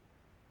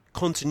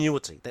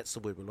continuity. That's the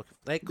word we're looking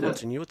for. They had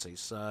continuity.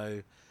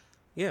 So,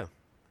 yeah,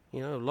 you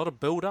know, a lot of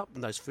build-up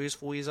in those first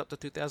 4 years up to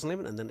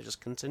 2011, and then it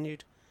just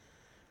continued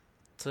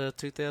to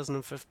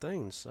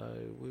 2015. So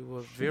we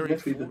were very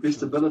fortunate. The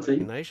best ability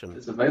nation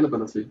is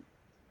availability.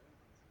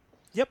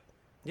 Yep.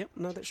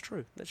 No, that's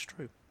true.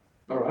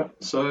 All right,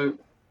 so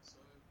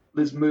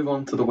let's move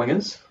on to the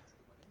wingers.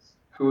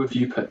 Who have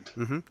you picked?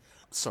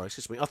 Sorry,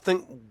 excuse me. I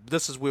think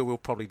this is where we'll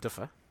probably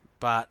differ,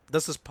 but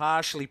this is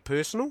partially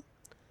personal.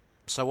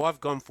 So I've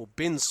gone for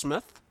Ben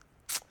Smith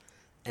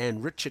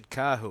and Richard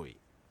Kahui.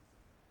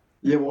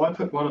 Yeah, well, I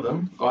picked one of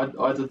them.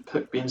 I did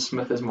pick Ben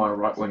Smith as my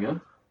right winger,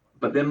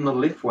 but then on the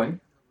left wing,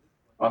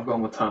 I've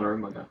gone with Tana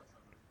Umaga.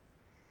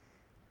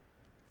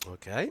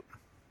 Okay.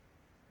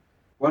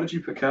 Why did you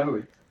pick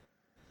Kahui?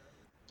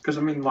 Because,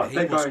 I mean, like,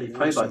 that guy, he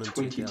played like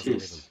 20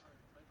 tests.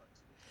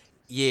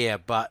 Yeah,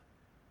 but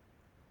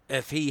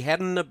if he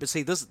hadn't...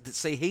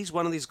 See, he's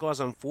one of these guys,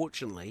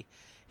 unfortunately,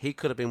 he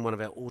could have been one of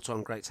our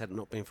all-time greats had it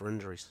not been for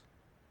injuries.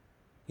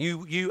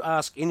 You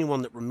ask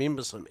anyone that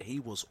remembers him, he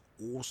was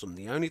awesome.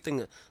 The only thing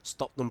that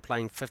stopped them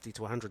playing 50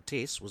 to 100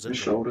 tests was His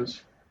injury.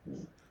 shoulders.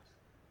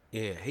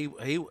 Yeah,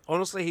 he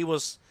honestly he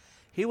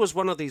was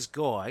one of these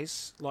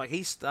guys. Like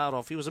he started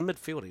off, he was a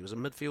midfielder. He was a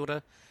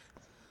midfielder.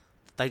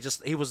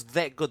 He was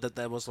that good that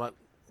they was like,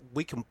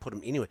 we can put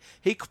him anywhere.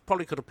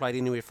 Probably could have played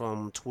anywhere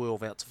from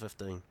 12 out to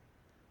 15.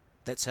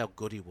 That's how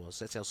good he was.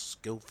 That's how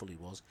skillful he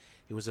was.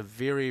 He was a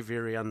very,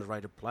 very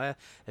underrated player.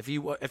 If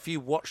you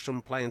watched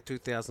him play in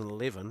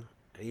 2011,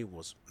 he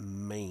was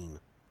mean.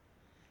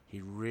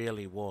 He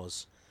really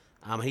was.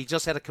 He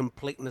just had a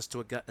completeness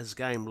to his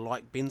game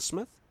like Ben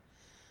Smith.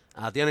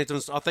 The only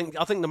difference, I think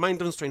the main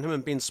difference between him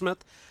and Ben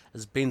Smith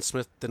is Ben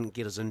Smith didn't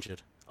get as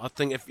injured. I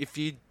think if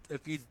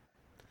you'd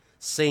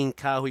seen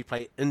Kahui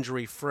play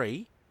injury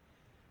free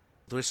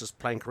the rest of his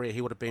playing career,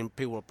 people would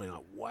have been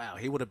like, wow,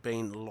 he would have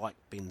been like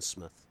Ben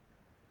Smith,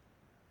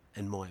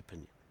 in my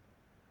opinion.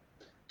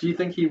 Do you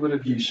think he would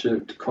have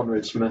usurped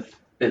Conrad Smith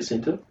at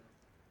centre?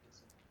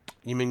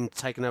 You mean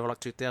taken over like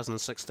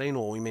 2016,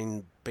 or you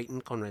mean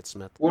beaten Conrad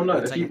Smith? Well, no,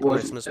 or taking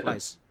Conrad Smith's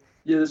place.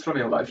 Yeah, that's what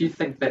I mean. Like, if you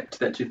think back to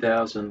that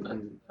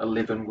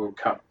 2011 World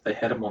Cup, they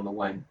had him on the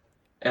wing.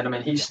 And, I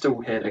mean, he still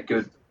had a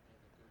good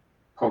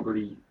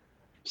probably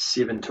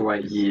 7 to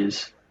 8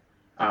 years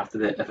after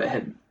that, if it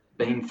had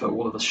been for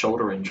all of the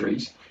shoulder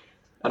injuries.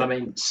 And, I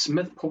mean,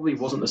 Smith probably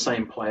wasn't the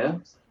same player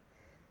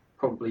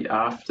probably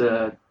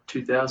after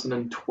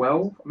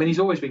 2012. I mean, he's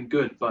always been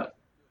good, but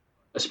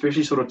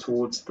especially sort of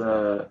towards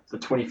the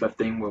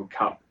 2015 World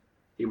Cup,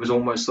 he was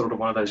almost sort of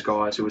one of those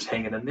guys who was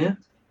hanging in there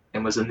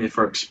and was in there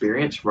for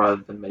experience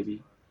rather than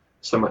maybe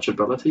so much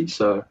ability.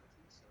 So,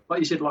 like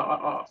you said,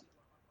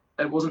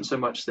 it wasn't so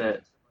much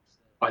that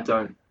I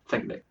don't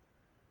think that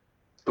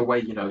the way,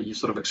 you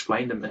sort of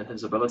explained him and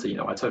his ability,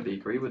 I totally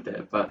agree with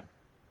that. But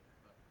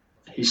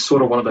he's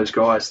sort of one of those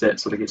guys that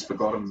sort of gets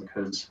forgotten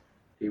because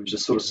he was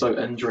just sort of so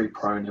injury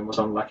prone and was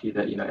unlucky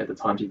that, at the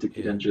times he did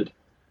get injured.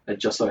 It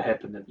just so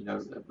happened that,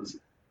 it was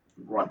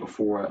right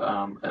before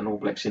an All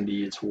Blacks End of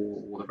Year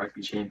tour or the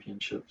Rugby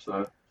Championship.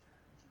 So,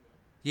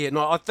 yeah,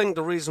 no, I think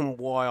the reason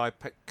why I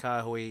picked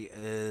Kahui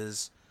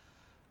is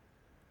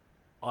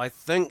I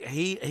think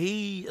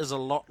he is a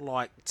lot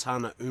like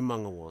Tana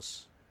Umaga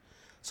was.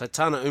 So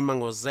Tana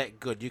Umaga was that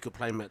good. You could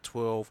play him at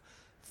 12,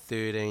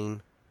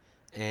 13,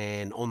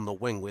 and on the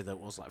wing, whether it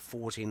was like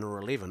 14 or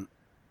 11.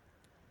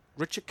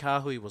 Richard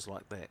Kahui was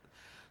like that.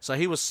 So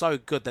he was so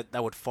good that they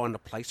would find a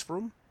place for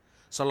him.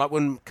 So like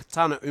when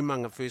Tana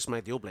Umaga first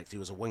made the All Blacks, he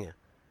was a winger.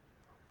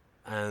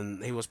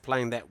 And he was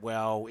playing that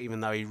well,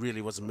 even though he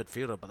really was a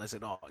midfielder. But they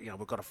said,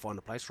 we've got to find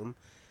a place for him.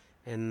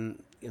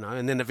 And,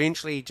 and then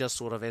eventually he just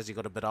sort of, as he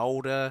got a bit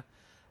older,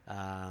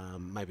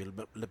 maybe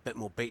a bit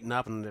more beaten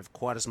up and didn't have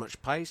quite as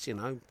much pace,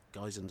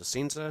 goes into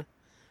centre,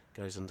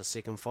 goes into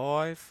second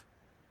five.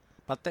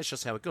 But that's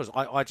just how it goes.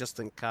 I just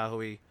think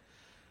Kahui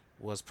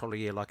was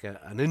probably like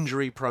an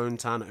injury-prone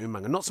Tana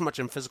Umaga. Not so much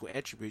in physical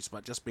attributes,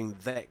 but just being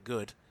that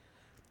good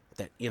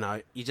that,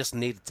 you just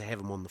needed to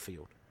have him on the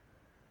field.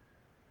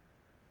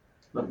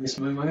 Let me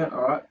move my head.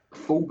 All right,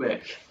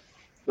 fullback.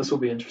 This will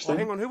be interesting. Oh,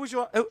 hang on, who was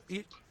your...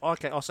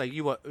 okay, I'll say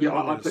you were... Yeah,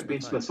 I picked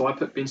Ben Smith. So I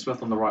put Ben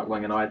Smith on the right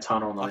wing and I had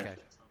Tana on the left.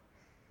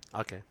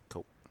 Okay,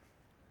 cool.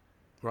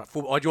 Right,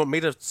 do you want me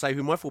to say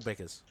who my fullback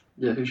is?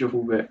 Yeah, who's your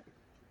fullback?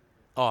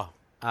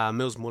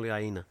 Mills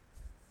Muliaina.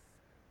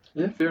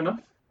 Yeah, fair enough.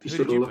 If you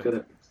sort of look at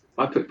it.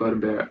 I picked Beauden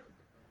Barrett.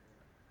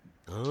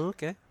 Oh,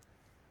 okay.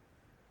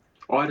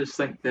 I just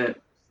think that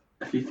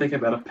if you think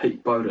about a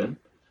peak Beauden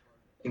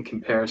in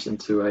comparison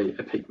to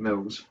a peak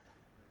Mills,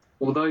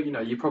 although,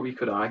 you probably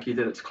could argue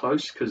that it's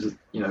close because,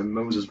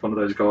 Mills is one of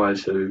those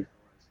guys who,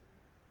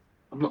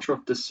 I'm not sure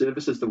if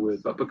disservice is the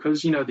word, but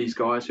because, these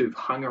guys who've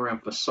hung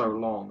around for so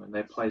long and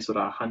they play sort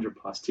of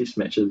 100-plus test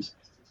matches,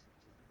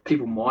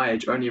 people my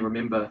age only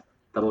remember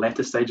the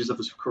latter stages of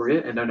his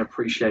career and don't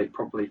appreciate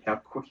probably how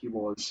quick he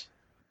was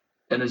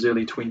in his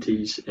early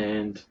 20s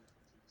and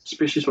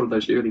especially sort of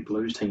those early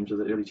Blues teams of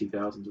the early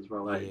 2000s as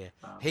well. Yeah.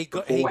 He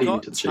got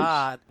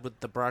tarred with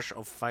the brush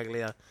of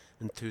failure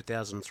in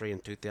 2003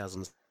 and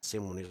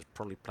 2007 when he was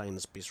probably playing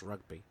his best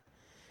rugby.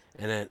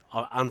 And then,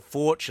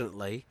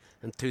 unfortunately,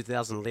 in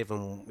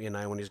 2011, when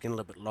he was getting a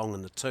little bit long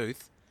in the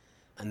tooth,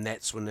 and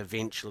that's when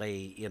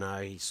eventually,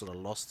 he sort of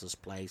lost his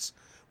place,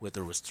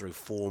 whether it was through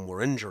form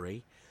or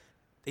injury.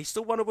 He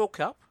still won a World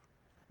Cup.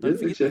 Don't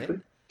forget exactly.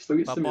 That. Still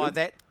gets but by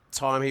that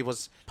time, he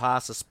was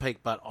past his peak.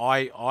 But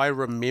I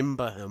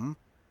remember him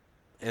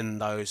in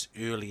those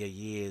earlier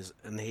years,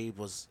 and he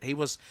was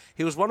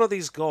one of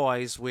these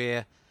guys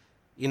where,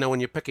 when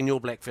you're picking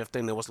your Black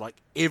 15, there was like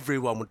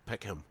everyone would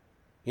pick him.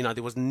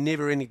 There was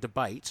never any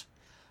debate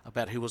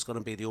about who was going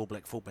to be the All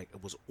Black fullback.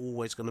 It was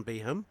always going to be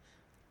him.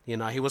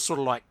 He was sort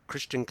of like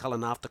Christian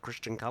Cullen after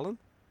Christian Cullen.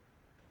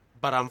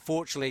 But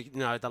unfortunately,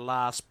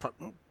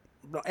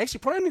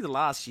 probably only the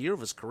last year of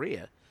his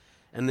career.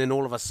 And then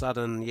all of a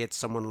sudden, you had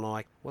someone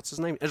like, what's his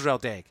name? Israel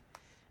Dagg.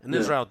 And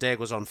Israel Dagg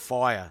was on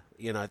fire,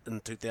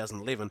 in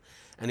 2011.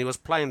 And he was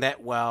playing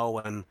that well,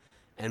 and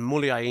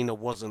Muliaina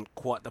wasn't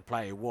quite the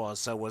player he was.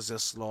 So it was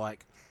just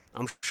like,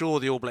 I'm sure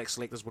the All Black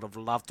selectors would have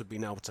loved to have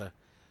been able to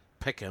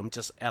pick him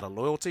just out of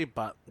loyalty,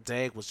 but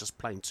Dag was just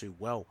playing too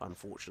well,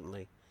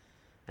 unfortunately.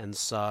 And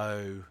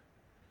so,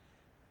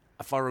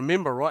 if I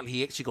remember rightly,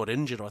 he actually got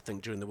injured, I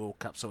think, during the World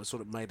Cup, so it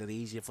sort of made it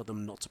easier for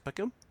them not to pick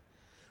him.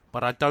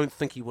 But I don't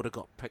think he would have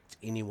got picked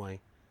anyway,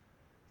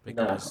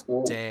 because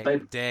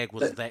Dag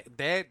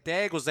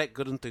was that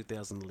good in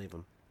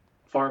 2011.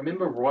 If I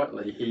remember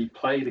rightly, he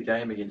played a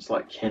game against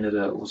like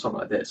Canada or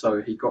something like that,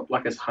 so he got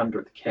like his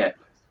 100th cap,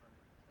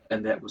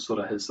 and that was sort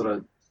of his sort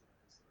of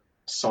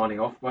signing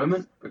off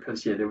moment,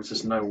 because there was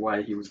just no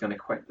way he was going to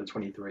crack the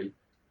 23.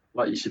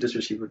 Like you said,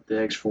 especially with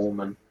Dag's form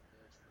and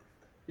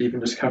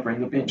even just covering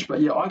the bench. But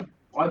yeah,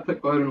 I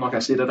picked Bowden. Like I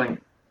said, I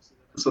think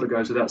it sort of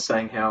goes without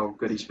saying how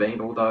good he's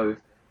been, although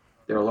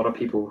there are a lot of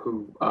people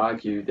who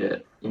argue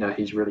that,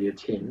 he's really a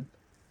 10.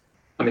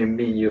 I mean,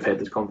 me and you have had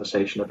this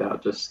conversation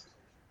about just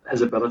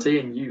his ability,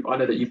 and I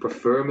know that you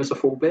prefer him as a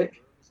fullback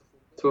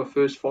to a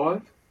first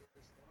five,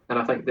 and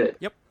I think that,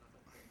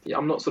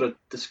 I'm not sort of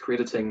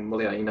discrediting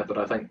Muliaina, but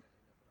I think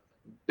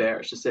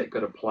Barrett's just that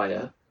good a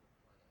player,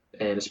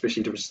 and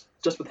especially just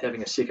with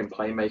having a second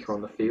playmaker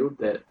on the field,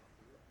 that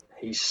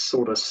he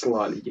sort of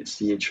slightly gets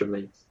the edge from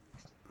me.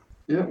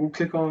 Yeah, we'll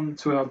kick on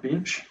to our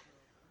bench.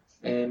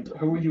 And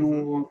who are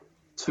your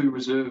 2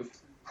 reserve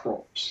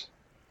props?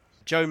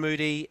 Joe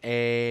Moody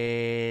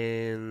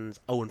and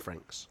Owen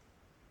Franks.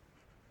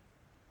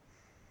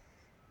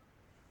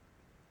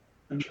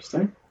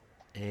 Interesting.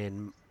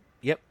 And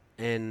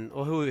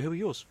who are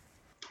yours?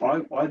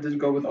 I did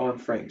go with Owen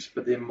Franks,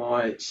 but then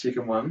my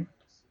second one,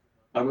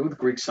 I went with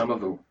Greg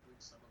Somerville.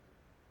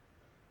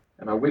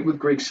 And I went with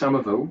Greg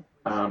Somerville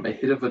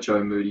ahead of a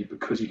Joe Moody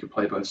because he could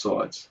play both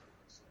sides.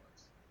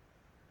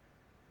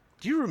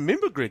 Do you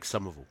remember Greg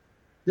Somerville?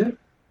 Yeah.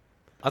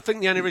 I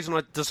think the only reason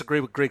I disagree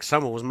with Greg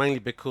Somerville was mainly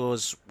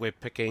because we're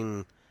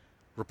picking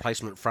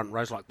replacement front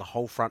rows, like the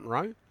whole front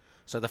row.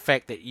 So the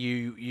fact that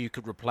you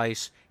could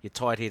replace your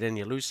tight head and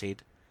your loose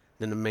head,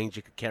 then it means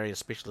you could carry a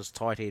specialist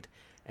tight head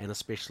and a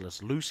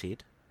specialist loose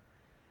head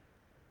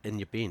in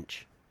your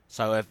bench.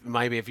 So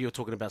if you were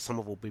talking about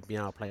Somerville being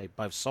able to play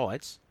both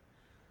sides,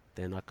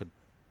 then I could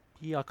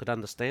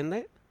understand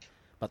that.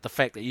 But the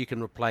fact that you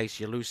can replace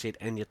your loose head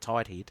and your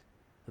tight head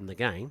in the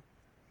game,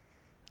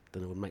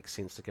 then it would make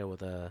sense to go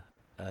with a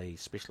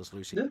specialist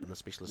loose head and a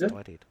specialist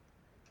tight head.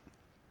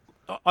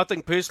 I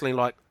think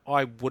personally,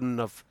 I wouldn't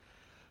have.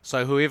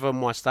 So whoever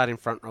my starting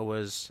front row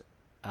was,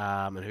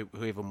 and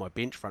whoever my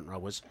bench front row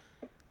was,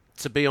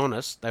 to be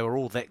honest, they were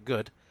all that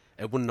good.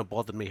 It wouldn't have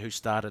bothered me who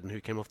started and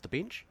who came off the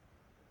bench.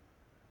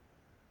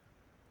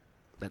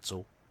 That's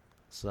all.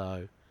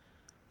 So,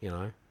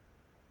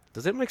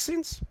 does that make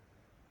sense?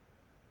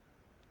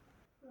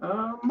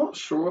 I'm not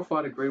sure if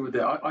I'd agree with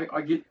that.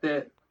 I get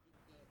that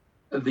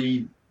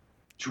the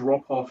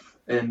drop-off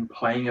in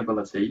playing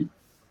ability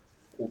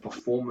or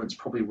performance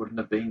probably wouldn't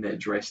have been that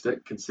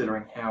drastic,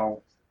 considering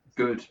how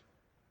good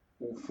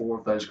all 4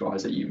 of those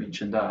guys that you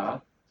mentioned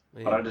are.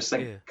 Yeah, but I just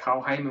think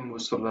Carl Heyman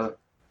was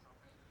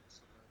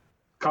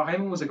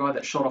a guy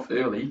that shot off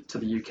early to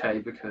the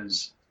UK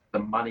because the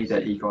money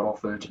that he got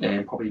offered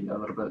and probably a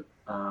little bit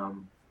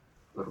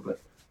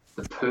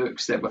the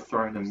perks that were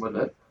thrown in with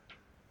it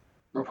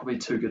were probably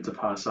too good to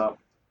pass up.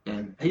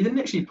 And he didn't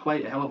actually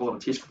play a hell of a lot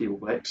of tests for the All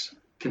Blacks,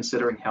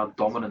 considering how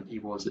dominant he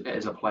was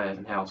as a player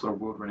and how sort of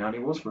world-renowned he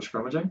was for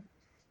scrimmaging.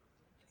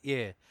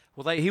 Yeah,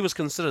 well, he was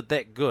considered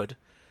that good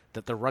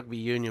that the rugby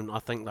union, I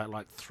think, they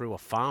threw a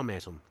farm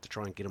at him to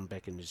try and get him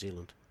back in New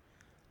Zealand.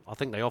 I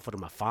think they offered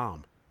him a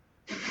farm.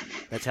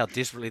 That's how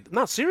desperately.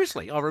 No,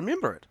 seriously, I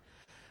remember it.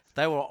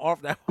 They were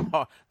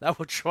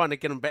trying to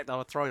get him back. They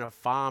were throwing a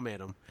farm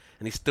at him,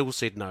 and he still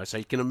said no. So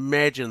you can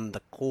imagine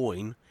the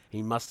coin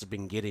he must have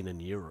been getting in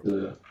Europe.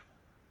 Yeah.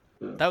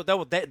 They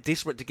were that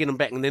desperate to get him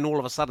back, and then all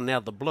of a sudden, out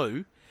of the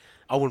blue,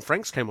 Owen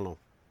Franks came along.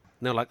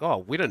 And they're like,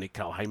 oh, we don't need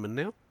Carl Heyman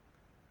now.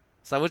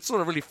 So it's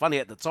sort of really funny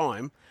at the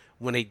time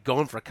when he'd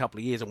gone for a couple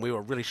of years and we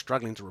were really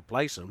struggling to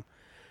replace him.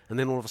 And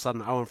then all of a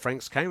sudden, Owen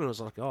Franks came and I was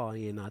like, oh,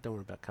 yeah, no, don't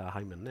worry about Carl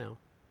Heyman now.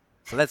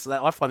 So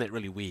I find that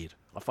really weird.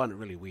 I find it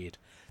really weird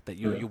that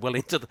you're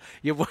willing to,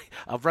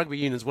 a rugby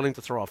union's willing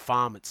to throw a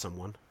farm at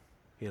someone,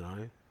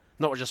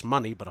 not just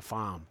money, but a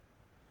farm,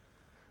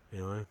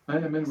 Hey, I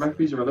mean,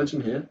 rugby's a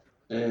religion here,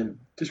 and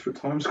desperate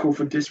times call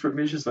for desperate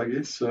measures, I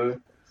guess.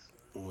 So,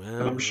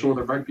 and I'm sure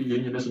the rugby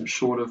union isn't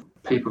short of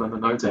people in the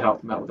know to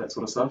help them out with that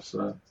sort of stuff.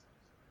 So,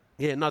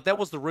 yeah, no, that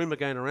was the rumor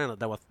going around that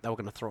they were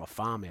going to throw a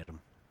farm at him.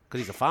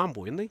 Because he's a farm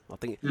boy, isn't he? I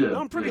think. Yeah,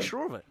 I'm pretty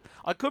sure of it.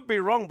 I could be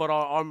wrong, but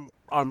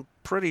I'm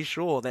pretty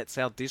sure that's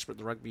how desperate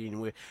the rugby union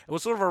were. It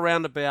was sort of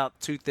around about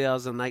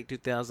 2008,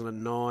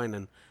 2009,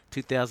 and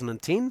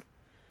 2010.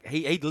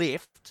 He'd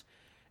left,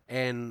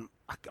 and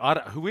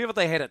whoever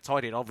they had at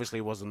tight end obviously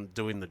wasn't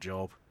doing the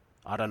job.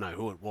 I don't know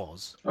who it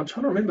was. I'm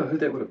trying to remember who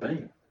that would have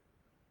been.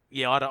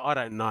 Yeah, I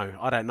don't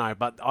know.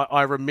 But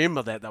I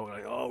remember that they were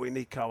like, oh, we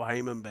need Carl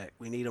Heyman back.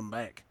 We need him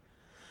back.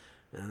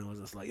 And it was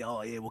just like,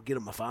 oh yeah, we'll get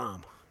him a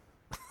farm.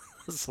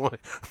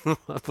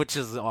 Which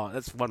is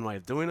that's one way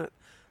of doing it,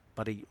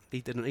 but he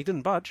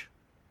didn't budge.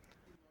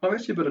 I'm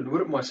actually a bit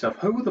annoyed at myself.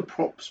 Who were the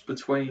props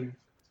between?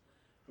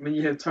 I mean,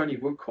 you have Tony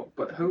Woodcock,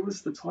 but who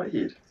was the tight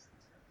head?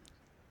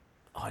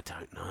 I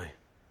don't know.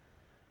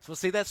 So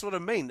see, that's what I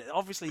mean.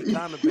 Obviously, he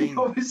can't have been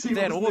Obviously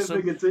that wasn't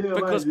awesome big a deal,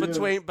 because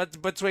yeah.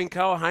 between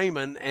Cole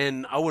Heyman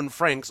and Owen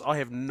Franks, I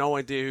have no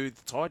idea who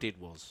the tight head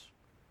was.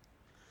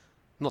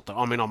 Not that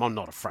I'm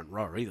not a front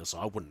rower either, so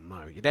I wouldn't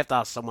know. You'd have to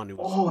ask someone who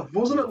was. Oh,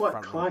 wasn't who it was a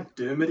like front rower. Clark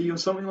Dermody or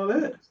something like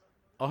that?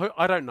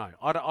 I don't know.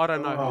 I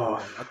don't know Oh.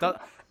 who it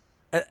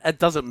was. It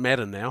doesn't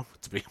matter now,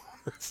 to be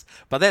honest.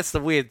 But that's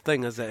the weird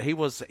thing, is that he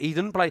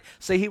didn't play.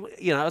 See,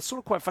 it's sort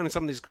of quite funny.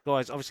 Some of these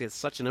guys obviously had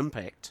such an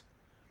impact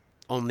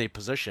on their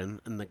position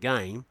in the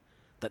game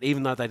that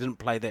even though they didn't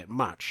play that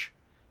much,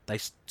 they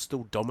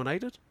still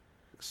dominated.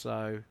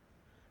 So,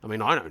 I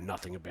mean, I know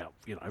nothing about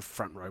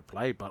front row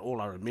play, but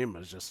all I remember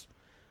is just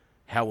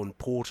how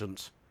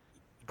important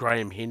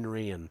Graham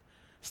Henry and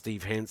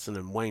Steve Hansen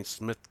and Wayne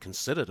Smith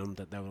considered him,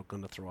 that they were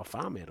going to throw a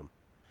farm at him.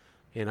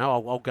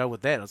 I'll go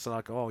with that. It's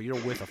like, oh, you're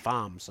worth a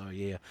farm, so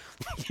yeah,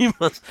 you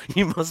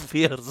must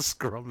be able to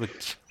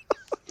scrummage.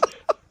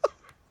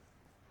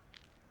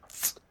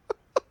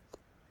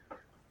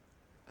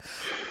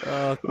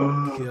 Oh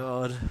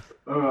God!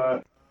 All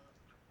right,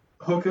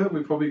 Hooker.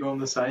 We've probably gone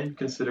the same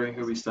considering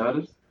who we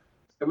started.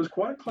 It was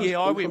quite a close. Yeah,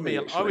 I call went for me,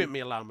 actually.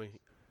 Mialami.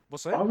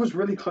 What's I that? was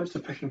really close to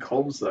picking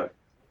Coles though.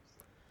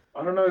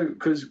 I don't know,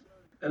 because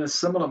in a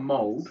similar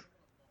mould.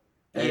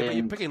 Yeah, but you're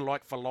and- picking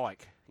like for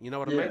like. You know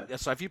what I Yeah. mean?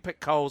 So if you pick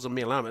Coles and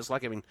Mialami, it's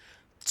like having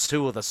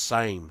two of the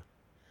same.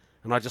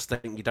 And I just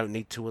think you don't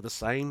need two of the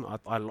same.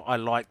 I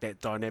like that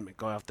dynamic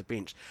guy off the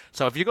bench.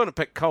 So if you're going to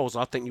pick Coles,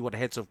 I think you would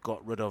have had to have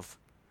got rid of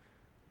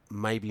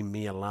maybe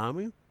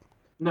Mialamu.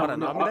 No, I don't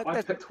know. I mean,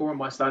 I picked Hoare on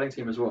my starting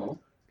team as well.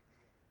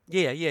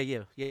 Yeah.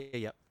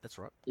 That's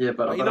right. Yeah,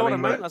 but You know what I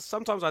mean? but- Like,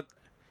 sometimes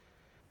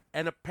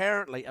and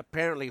apparently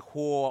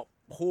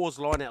Hoare's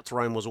line-out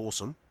terrain was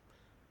awesome.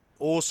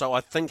 Also, I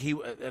think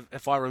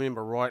if I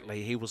remember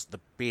rightly, he was the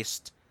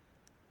best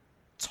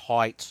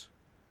tight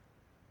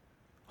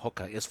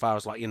hooker as far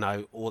as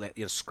all that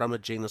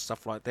scrummaging and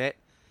stuff like that.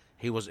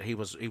 He was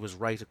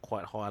rated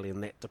quite highly in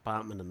that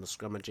department, in the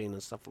scrummaging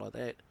and stuff like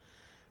that.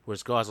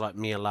 Whereas guys like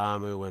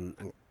Mialamu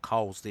and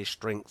Coles, their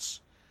strengths,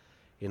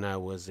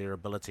 was their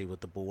ability with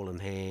the ball in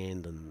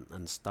hand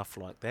and stuff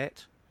like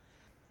that.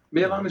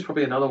 Mialamu's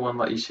probably another one,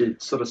 like you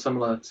said, sort of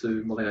similar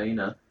to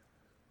Muliaina,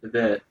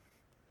 that,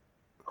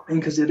 I mean,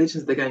 because the legends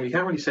of the game, you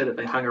can't really say that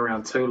they hung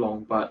around too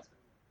long, but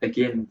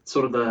again,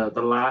 sort of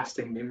the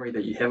lasting memory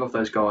that you have of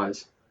those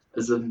guys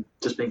is in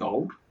just being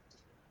old,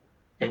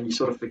 and you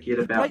sort of forget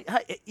about.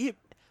 He They've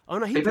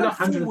played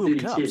had 4 World 130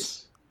 Cups.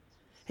 tests.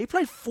 He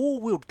played 4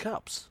 World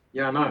Cups.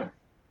 Yeah, I know.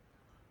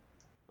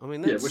 I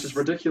mean, Yeah, which is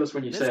ridiculous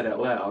when you say it out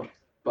loud,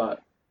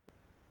 but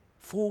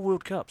 4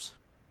 World Cups.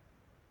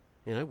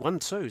 1,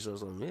 2. So I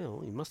was like,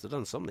 well, he must have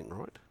done something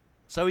right.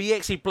 So he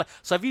actually played.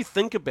 So if you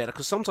think about it,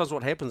 because sometimes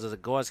what happens is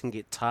that guys can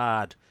get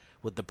tarred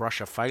with the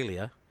brush of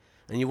failure,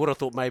 and you would have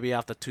thought maybe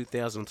after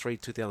 2003,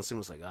 2007,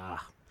 it's like,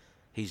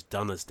 he's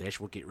done his dash,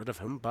 we'll get rid of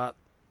him. But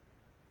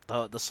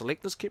the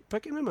selectors kept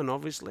picking him, and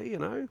obviously,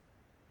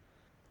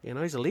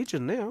 he's a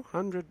legend now.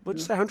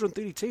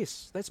 130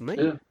 tests. That's me.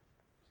 yeah.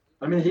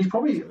 I mean, he's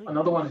probably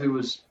another one who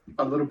was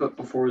a little bit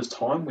before his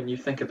time when you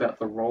think about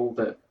the role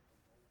that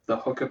the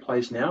hooker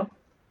plays now.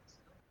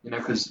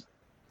 Because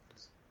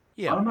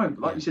Yeah. I don't know,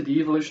 like you said, the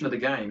evolution of the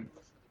game,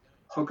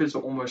 hookers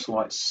are almost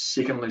like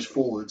second loose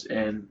forwards,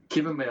 and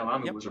Kevin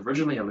Mialami Yep. was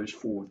originally a loose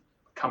forward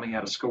coming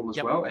out of school as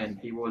Yep. well, and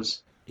he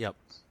was Yep.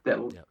 that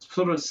Yep.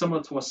 sort of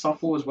similar to a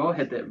softball as well,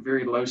 had that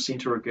very low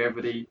centre of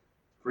gravity,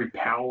 very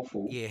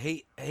powerful, Yeah.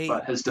 He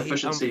but his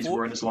deficiencies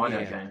were in his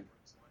line-out game.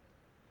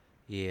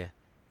 Yeah.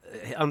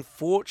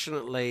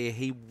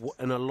 Unfortunately,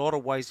 in a lot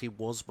of ways, he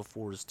was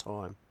before his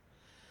time.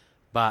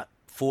 But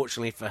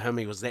fortunately for him,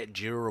 he was that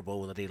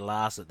durable that he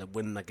lasted, that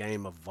when the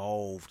game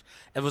evolved,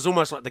 it was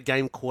almost like the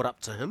game caught up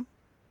to him,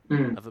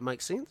 if it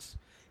makes sense.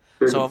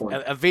 Very So good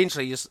point.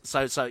 eventually,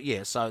 so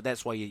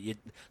that's why you.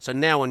 So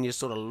now when you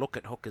sort of look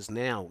at hookers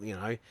now,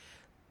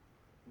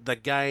 the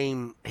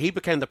game, he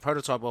became the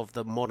prototype of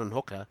the modern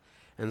hooker,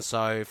 and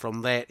so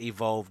from that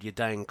evolved your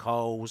Dane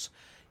Coles,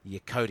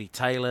 your Cody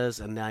Taylors,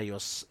 and now you're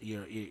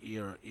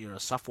a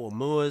Suffolk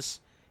Moores.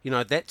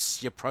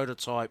 That's your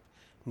prototype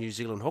New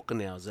Zealand hooker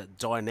now. Is that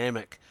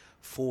dynamic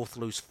fourth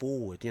loose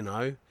forward?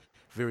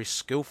 Very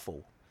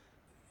skillful.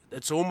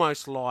 It's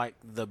almost like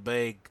the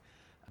big,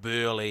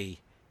 burly,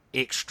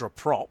 extra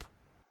prop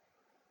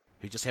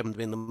who just happened to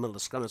be in the middle of the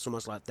scrum. It's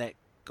almost like that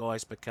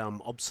guy's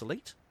become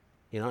obsolete.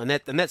 And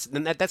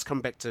that's come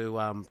back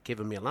to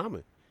Kevin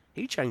Mialamu.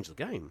 He changed the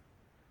game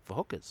for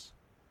hookers.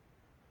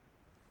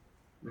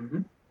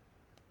 hmm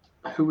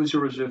Who was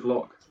your reserve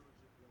lock?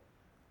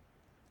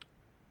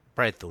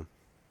 Brad Thorne.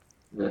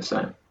 Yeah,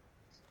 same.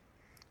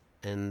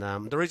 And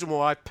the reason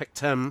why I picked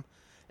him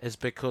is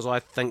because I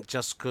think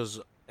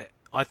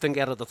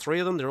out of the three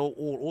of them, they're all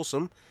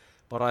awesome.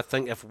 But I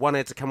think if one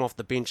had to come off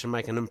the bench and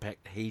make an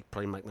impact, he'd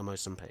probably make the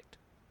most impact.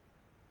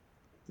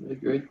 I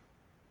agree. I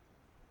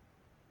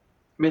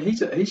mean, he's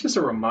just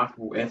a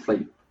remarkable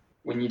athlete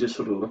when you just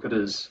sort of look at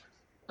his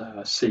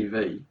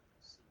CV,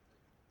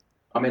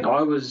 I mean,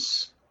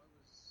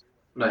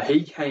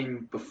 he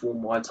came before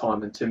my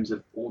time in terms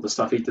of all the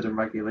stuff he did in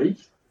rugby league,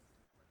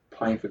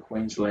 playing for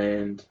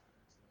Queensland,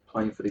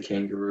 playing for the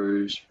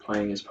Kangaroos,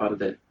 playing as part of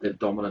that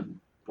dominant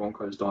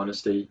Broncos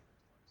dynasty.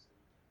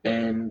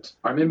 And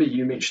I remember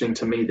you mentioning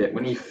to me that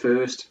when he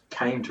first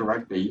came to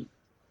rugby,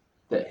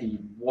 that he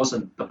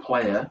wasn't the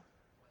player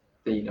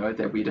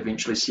that we'd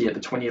eventually see at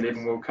the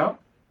 2011 World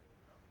Cup.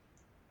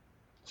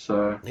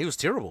 So He was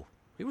terrible.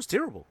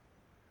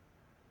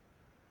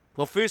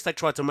 Well, first they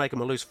tried to make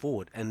him a loose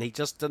forward, and he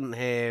just didn't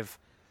have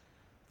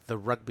the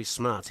rugby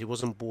smarts. He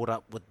wasn't brought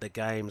up with the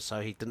game, so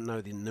he didn't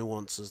know the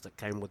nuances that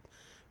came with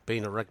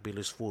being a rugby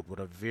loose forward. With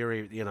a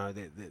very,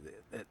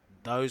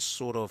 those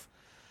sort of,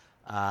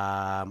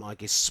 I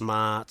guess,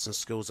 smarts and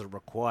skills that are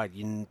required.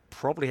 You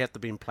probably have to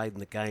be played in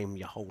the game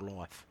your whole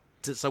life.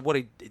 So what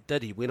he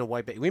did, he went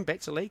away back. He went back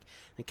to league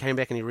and came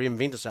back and he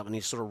reinvented himself, and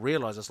he sort of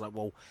realised it's like,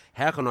 well,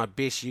 how can I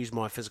best use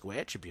my physical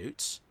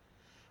attributes?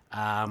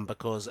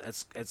 Because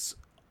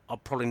I'm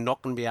probably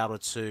not going to be able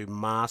to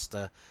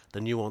master the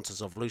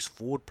nuances of loose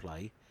forward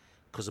play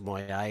because of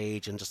my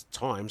age and just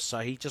time. So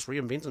he just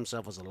reinvented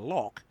himself as a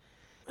lock,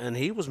 and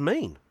he was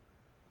mean.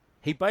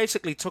 He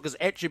basically took his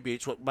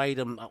attributes, what made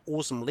him an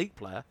awesome league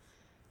player,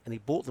 and he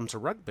brought them to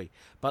rugby.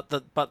 But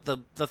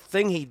the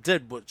thing he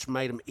did, which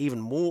made him even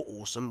more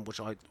awesome, which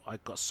I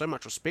got so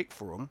much respect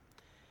for him,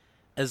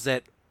 is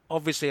that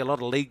obviously a lot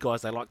of league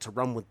guys, they like to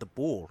run with the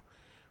ball,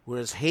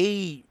 whereas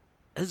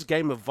his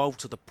game evolved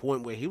to the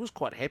point where he was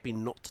quite happy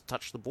not to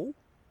touch the ball.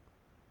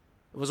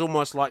 It was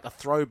almost like a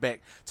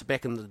throwback to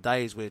back in the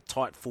days where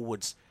tight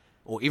forwards,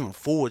 or even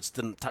forwards,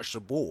 didn't touch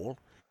the ball,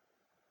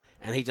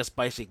 and he just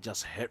basically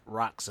just hit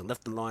rucks and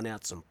lifted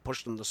lineouts and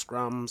pushed them to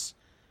scrums.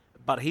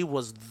 But he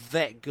was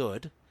that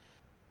good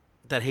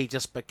that he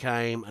just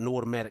became an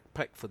automatic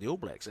pick for the All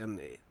Blacks, and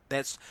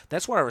that's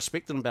what I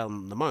respected about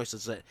him the most,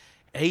 is that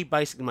he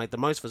basically made the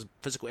most of his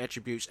physical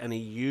attributes and he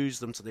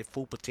used them to their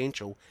full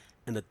potential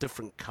in a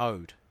different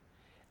code.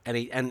 And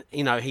he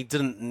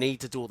didn't need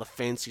to do all the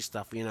fancy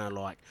stuff,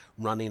 like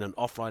running and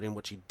offloading,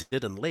 which he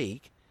did in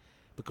league,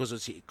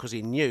 because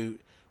he knew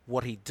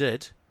what he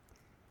did,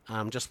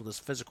 just with his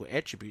physical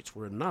attributes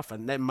were enough,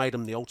 and that made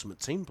him the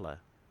ultimate team player.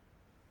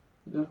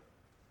 Yeah.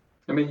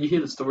 I mean, you hear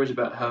the stories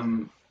about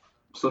him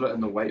sort of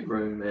in the weight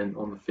room and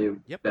on the field,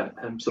 about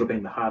him sort of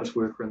being the hardest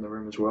worker in the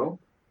room as well.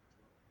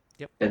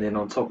 Yep. And then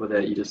on top of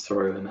that, you just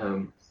throw in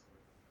him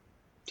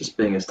just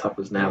being as tough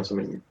as nails. I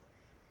mean,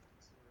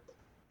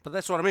 but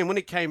that's what I mean. When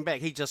he came back,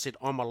 he just said,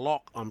 I'm a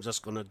lock. I'm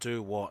just going to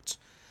do what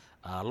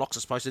locks are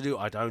supposed to do.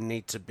 I don't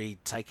need to be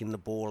taking the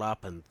ball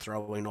up and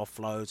throwing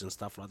offloads and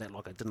stuff like that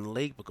like I did in the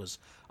league, because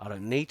I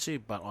don't need to,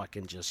 but I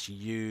can just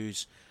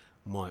use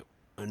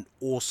an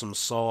awesome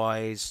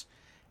size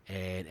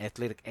and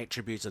athletic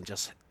attributes and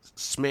just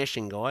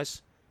smashing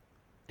guys.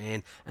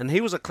 And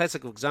he was a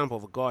classic example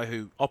of a guy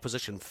who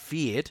opposition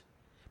feared,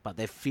 but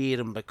they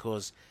feared him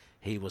because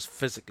he was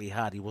physically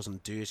hard. He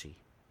wasn't dirty.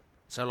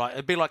 So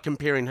it'd be like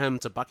comparing him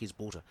to Bucky's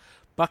Border.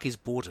 Bucky's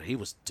Border, he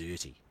was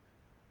dirty.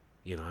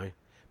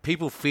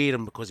 People feared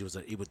him because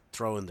he would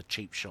throw in the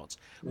cheap shots.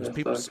 Whereas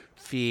people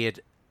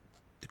feared,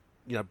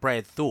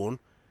 Brad Thorne,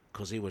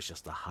 because he was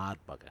just a hard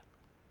bugger.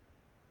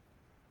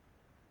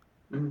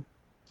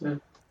 Yeah.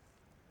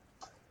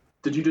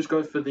 Did you just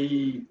go for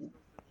the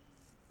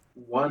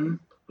one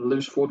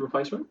loose forward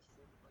replacement?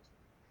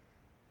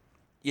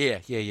 Yeah.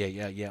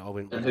 I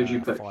went and with who'd you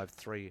pick?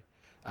 5-3.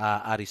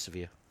 Ardie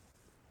Savea.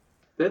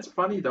 That's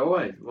funny though,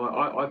 eh?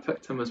 Like, I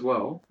picked him as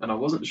well, and I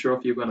wasn't sure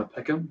if you were going to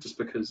pick him just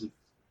because of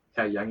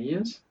how young he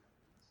is.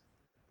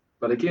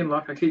 But again,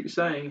 like I keep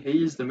saying,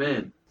 he is the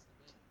man.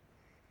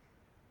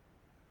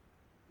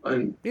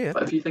 And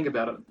if you think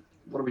about it,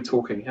 what are we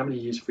talking? How many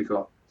years have we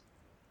got?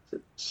 Is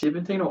it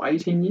 17 or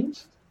 18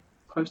 years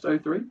post 03?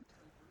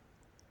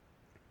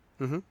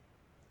 Mm-hmm.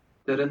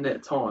 That in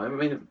that time, I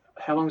mean,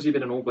 how long has he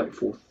been an All Black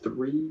for?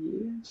 3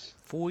 years?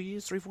 4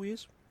 years? 3-4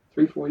 years?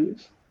 3-4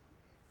 years?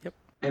 Yep.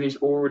 And he's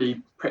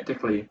already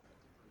practically,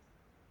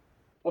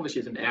 obviously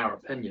it's in our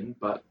opinion,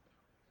 but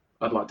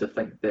I'd like to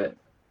think that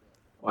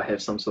I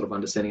have some sort of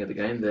understanding of the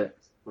game that,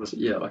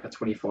 like a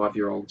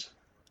 25-year-old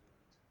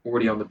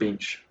already on the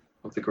bench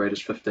of the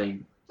greatest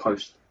 15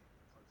 post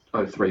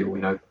 03,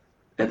 or,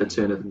 at the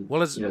turn of the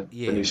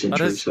new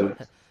century.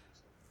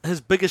 His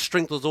biggest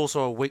strength was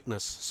also a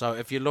weakness. So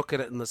if you look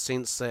at it in the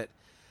sense that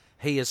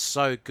he is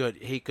so good,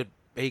 he could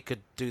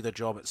do the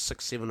job at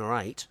 6, 7, or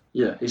 8.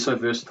 Yeah, he's so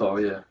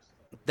versatile. Yeah,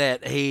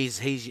 that he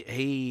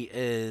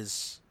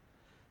is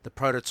the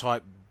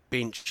prototype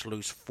bench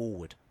loose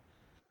forward,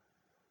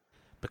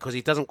 because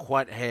he doesn't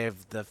quite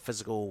have the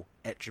physical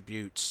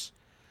attributes,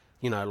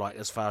 like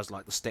as far as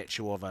like the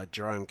stature of a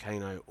Jerome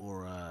Kano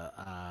or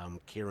a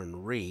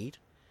Kieran Reid.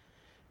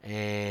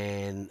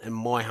 And in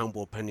my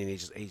humble opinion,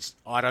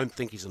 I don't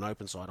think he's an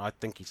open side. I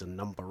think he's a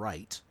number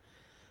 8.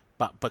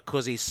 But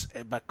because he's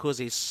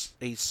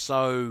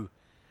so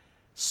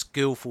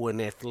skillful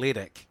and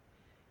athletic,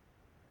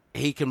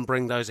 he can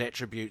bring those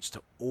attributes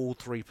to all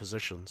 3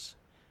 positions.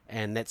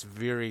 and that's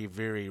very,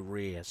 very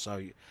rare.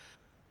 So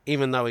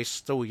even though he's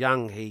still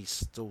young, he's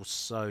still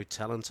so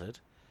talented,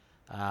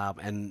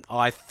 and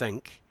I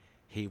think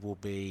he will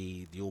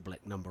be the All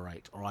Black number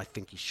 8, or I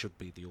think he should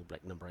be the All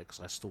Black number 8, because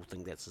I still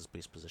think that's his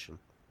best position.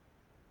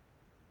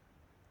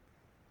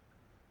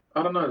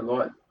 I don't know,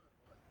 like,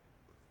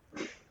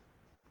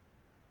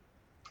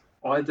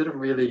 I didn't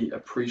really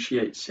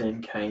appreciate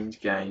Sam Cane's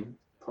game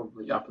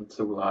probably up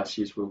until last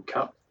year's World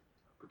Cup,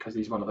 because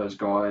he's one of those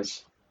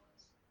guys,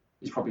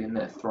 he's probably in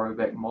that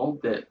throwback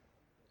mold that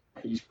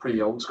he's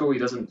pretty old school. He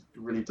doesn't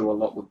really do a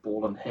lot with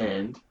ball in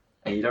hand,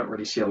 and you don't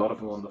really see a lot of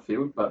him on the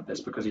field, but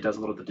that's because he does a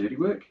lot of the dirty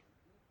work.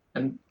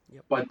 And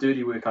by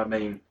dirty work, I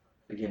mean,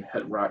 again,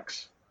 hit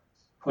rucks,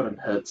 put in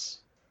hits.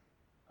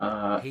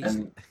 I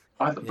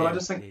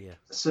just think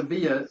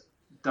Sevilla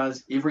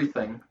does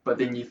everything, but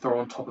then you throw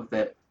on top of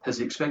that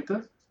his X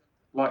factor.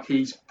 Like,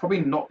 he's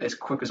probably not as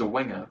quick as a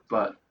winger,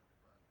 but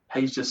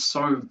he's just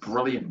so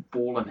brilliant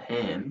ball in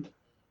hand,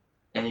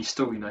 and he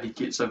still, he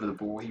gets over the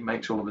ball, he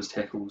makes all of his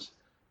tackles.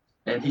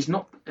 And he's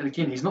not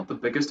the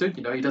biggest dude,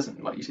 he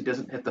doesn't, like you said,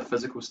 doesn't have the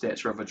physical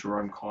stature of a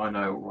Jerome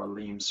Kaino or a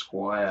Liam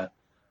Squire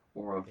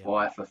or a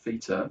Vai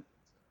Fafita,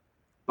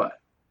 but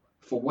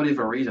for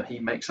whatever reason, he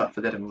makes up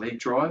for that in leg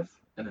drive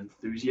and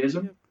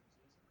enthusiasm.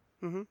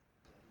 Mm-hmm.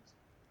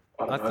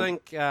 I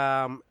think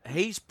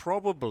he's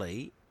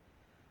probably,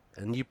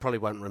 and you probably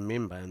won't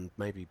remember, and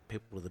maybe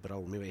people with a bit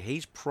older remember,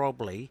 he's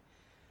probably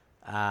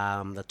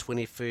the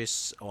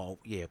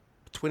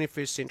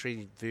 21st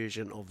century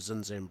version of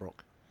Zinzan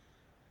Brook.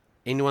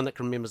 Anyone that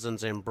can remember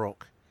Zinzan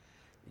Brook,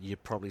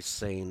 you've probably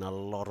seen a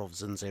lot of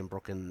Zinzan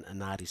Brook in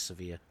Ardie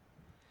Savea.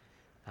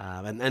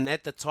 And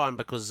at the time,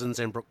 because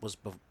Zinzan Brook was,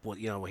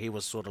 he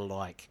was sort of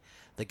like,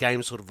 the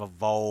game sort of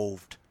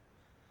evolved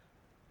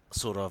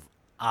sort of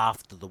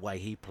after the way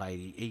he played.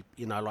 He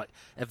like,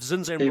 if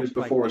Zinzan Brook he was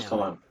before his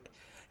time.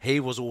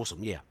 He was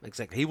awesome, yeah,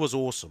 exactly. He was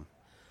awesome.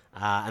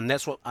 And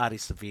that's what Ardie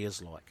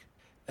Savea's like.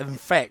 In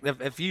fact,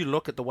 if you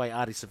look at the way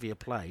Ardie Savea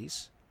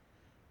plays,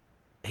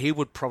 he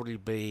would probably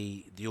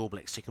be the All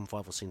Black second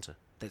five or centre.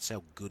 That's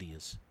how good he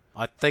is.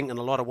 I think in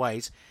a lot of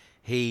ways,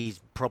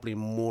 he's probably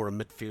more a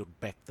midfield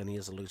back than he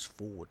is a loose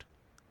forward.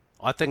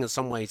 I think in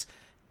some ways,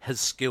 his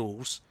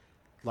skills,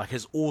 like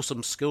his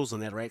awesome skills in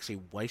that, are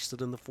actually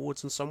wasted in the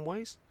forwards in some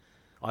ways.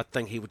 I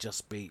think he would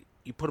just be,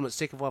 you put him at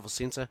second five or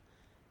centre,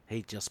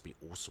 he'd just be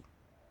awesome.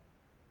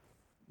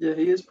 Yeah,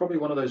 he is probably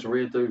one of those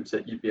rare dudes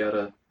that you'd be able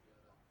to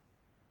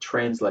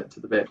translate to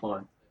the back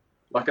line.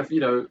 Like,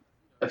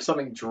 if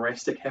something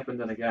drastic happened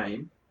in a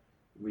game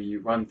where you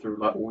run through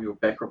like all your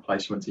back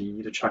replacements and you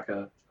need to chuck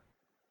a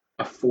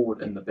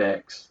forward in the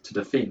backs to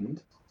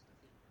defend,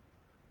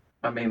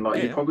 I mean,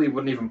 like, you probably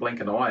wouldn't even blink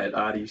an eye at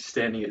Ardie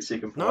standing at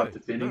second five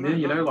defending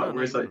there,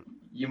 whereas like,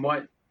 you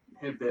might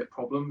have that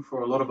problem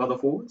for a lot of other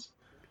forwards.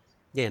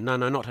 Yeah, no,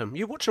 not him.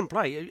 You watch him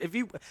play.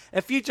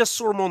 If you just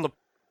saw him on the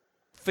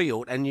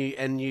field and you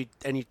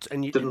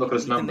didn't look at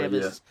his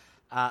number,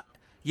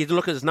 you'd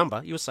look at his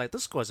number, you would say,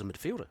 this guy's a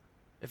midfielder.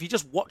 If you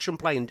just watch him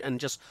play and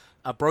just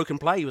a broken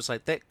play, you would say,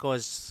 that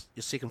guy's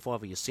your second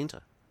five or your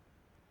centre.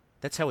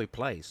 That's how he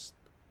plays.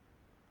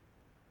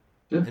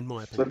 Yeah, in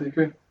my opinion. Totally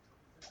agree.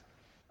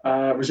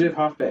 Reserve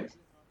halfback.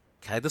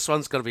 Okay, this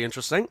one's going to be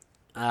interesting.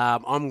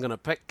 I'm going to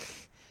pick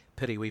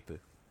Piriwipu.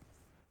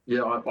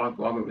 Yeah, I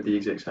went with the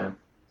exact same.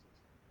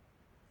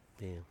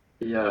 Yeah.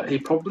 Yeah, he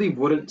probably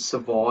wouldn't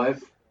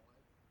survive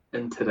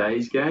in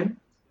today's game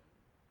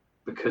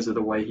because of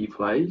the way he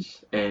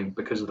plays and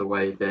because of the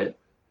way that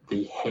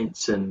the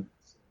Hansen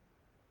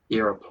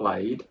era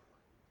played.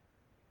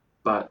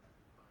 But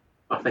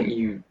I think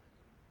you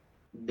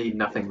need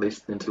nothing less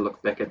than to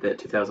look back at that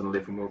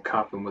 2011 World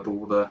Cup and with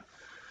all the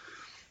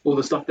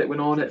stuff that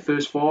went on at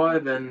first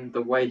five and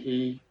the way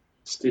he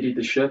steadied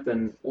the ship.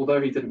 And although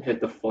he didn't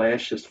have the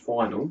flashiest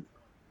final,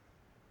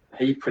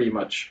 he pretty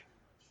much,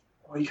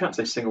 well, you can't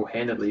say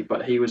single-handedly,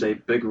 but he was a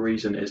big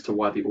reason as to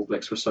why the All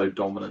Blacks were so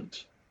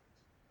dominant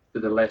for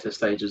the latter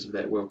stages of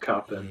that World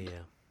Cup. And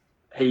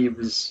he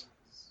was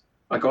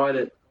a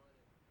guy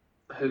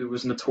who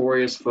was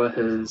notorious for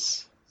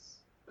his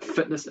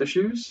fitness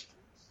issues.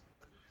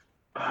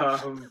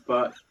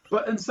 But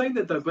in saying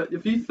that though, but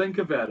if you think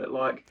about it,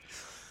 like,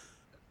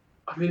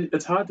 I mean,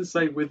 it's hard to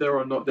say whether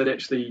or not that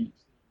actually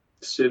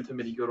served him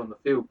any good on the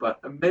field, but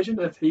imagine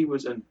if he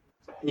was in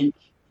peak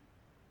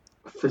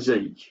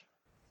physique,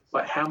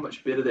 like how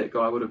much better that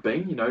guy would have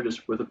been,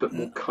 just with a bit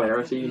more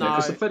clarity.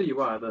 Because the fitter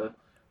you are, the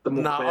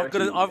more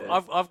clarity.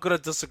 I've got to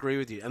disagree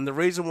with you, and the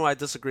reason why I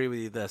disagree with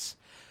you this.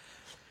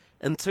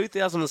 In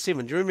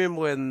 2007, do you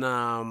remember when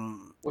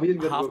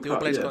half the All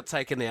Blacks got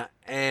taken out,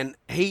 and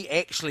he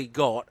actually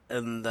got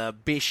in the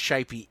best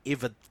shape he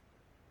ever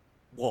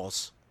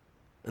was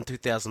in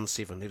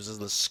 2007? He was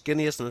the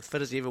skinniest and the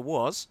fittest he ever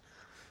was.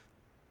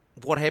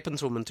 What happened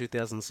to him in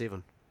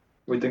 2007?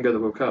 We didn't go to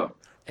the World Cup.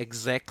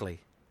 Exactly.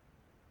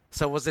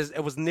 So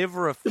it was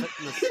never a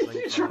fitness thing.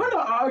 You're trying to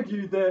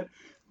argue that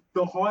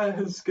the higher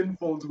his skin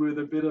folds were,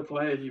 the better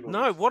player he was.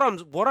 No,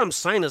 what I'm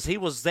saying is he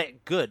was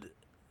that good.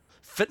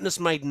 Fitness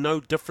made no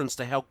difference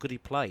to how good he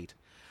played.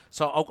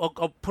 So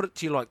I'll put it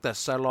to you like this.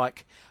 So,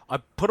 like, I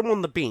put him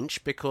on the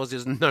bench because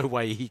there's no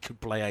way he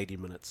could play 80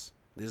 minutes.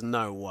 There's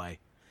no way.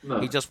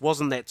 No. He just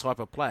wasn't that type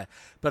of player.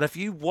 But if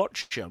you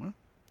watch him,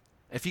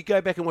 if you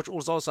go back and watch all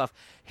his other stuff,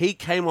 he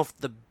came off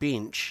the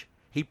bench.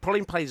 He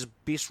probably played his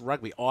best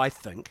rugby, I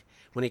think,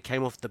 when he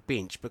came off the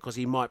bench because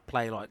he might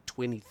play like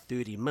 20,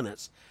 30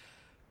 minutes.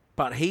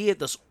 But he had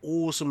this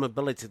awesome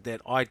ability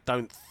that I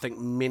don't think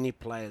many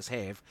players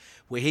have,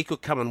 where he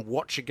could come and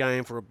watch a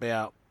game for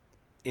about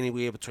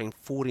anywhere between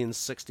 40 and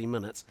 60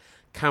 minutes,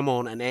 come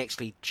on and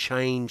actually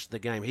change the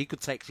game. He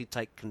could actually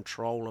take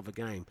control of a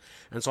game.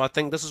 And so I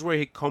think this is where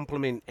he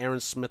complement Aaron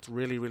Smith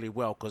really, really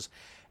well, because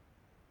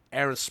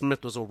Aaron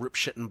Smith was all rip,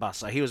 shit and bust.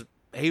 So he was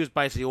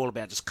basically all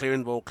about just clearing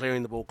the ball,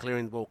 clearing the ball,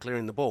 clearing the ball,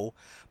 clearing the ball.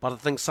 But I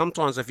think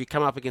sometimes if you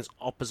come up against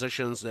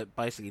oppositions that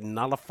basically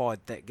nullified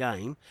that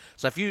game,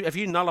 so if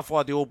you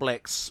nullify the All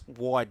Blacks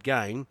wide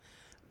game,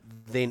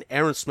 then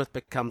Aaron Smith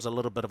becomes a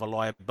little bit of a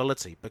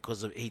liability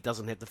because he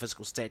doesn't have the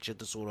physical stature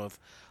to sort of,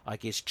 I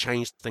guess,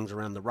 change things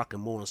around the ruck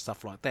and maul and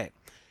stuff like that.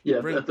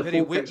 Yeah, if the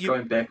fullback's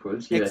going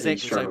backwards, yeah, exactly. He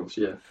struggles,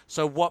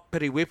 So what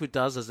Piriwepu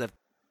does is if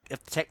the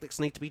tactics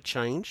need to be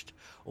changed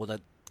or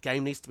the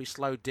game needs to be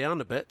slowed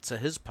down a bit to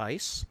his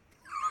pace.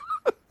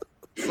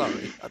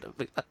 Sorry, I don't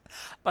think that.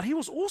 But he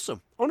was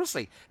awesome.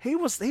 Honestly,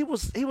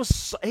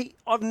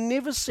 I've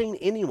never seen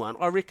anyone,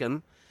 I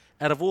reckon,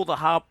 out of all the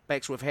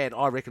halfbacks we've had,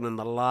 I reckon in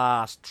the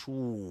last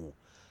 30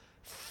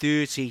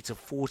 to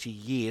 40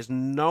 years,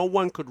 no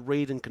one could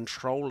read and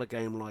control a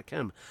game like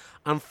him.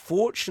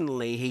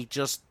 Unfortunately, he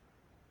just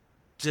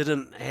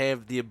didn't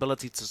have the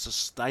ability to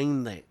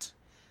sustain that,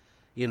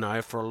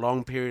 for a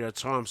long period of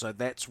time. So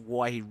that's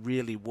why he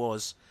really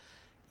was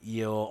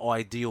your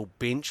ideal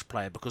bench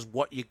player, because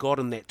what you got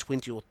in that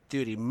 20 or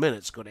 30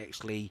 minutes could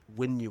actually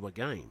win you a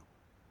game.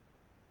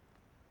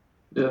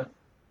 Yeah.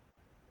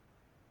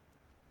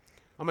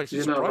 I'm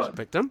actually surprised you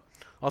picked him.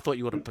 I thought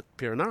you would have picked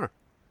Perenara.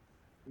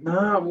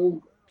 Nah,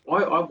 well,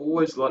 I've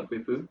always liked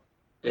Wepu,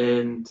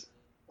 and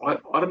I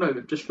don't know,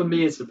 just for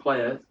me as a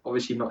player,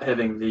 obviously not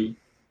having the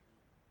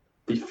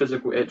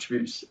physical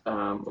attributes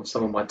of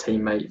some of my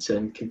teammates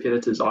and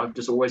competitors, I've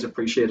just always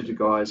appreciated the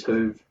guys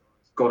who've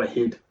got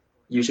ahead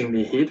using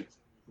their head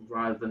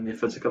rather than their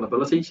physical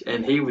abilities.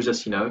 And he was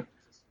just,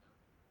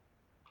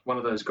 one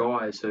of those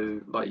guys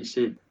who, like you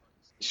said,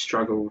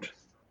 struggled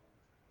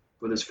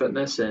with his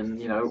fitness and,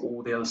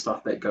 all the other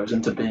stuff that goes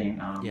into being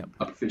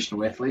a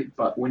professional athlete.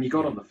 But when you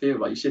got on the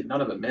field, like you said,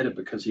 none of it mattered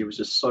because he was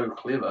just so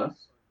clever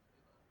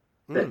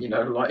that,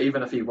 like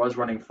even if he was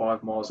running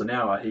 5 miles an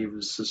hour, he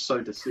was just so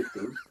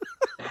deceptive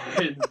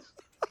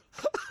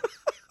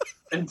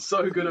and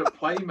so good at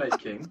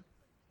playmaking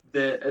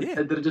that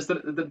it just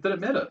didn't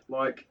matter.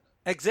 Like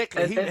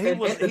exactly, he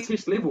was at the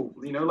test level.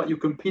 Like you're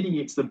competing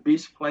against the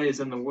best players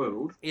in the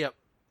world. Yep.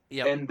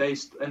 And they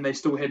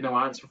still had no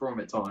answer for him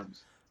at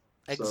times.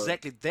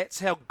 Exactly, that's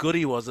how good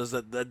he was. Is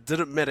that it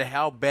didn't matter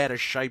how bad a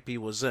shape he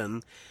was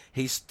in,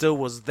 he still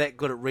was that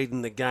good at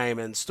reading the game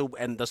and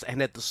had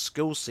the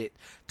skill set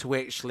to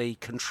actually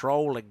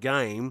control a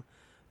game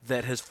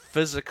that his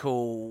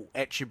physical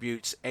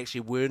attributes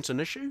actually weren't an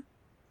issue.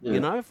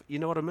 Yeah. You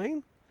know what I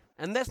mean?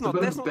 And that's not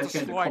to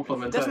slight.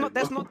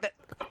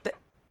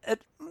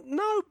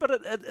 No, but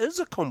it is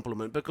a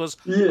compliment because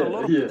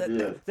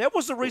that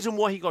was the reason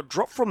why he got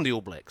dropped from the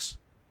All Blacks.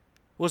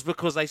 Was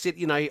because they said,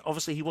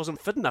 obviously he wasn't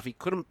fit enough. He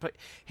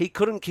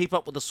couldn't keep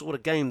up with the sort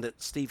of game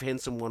that Steve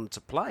Hansen wanted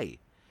to play.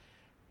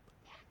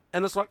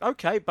 And it's like,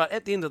 okay, but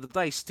at the end of the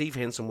day, Steve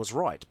Hansen was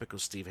right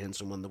because Steve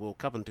Hansen won the World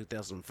Cup in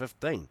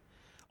 2015.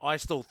 I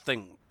still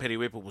think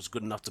Piriwepu was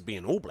good enough to be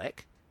an All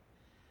Black,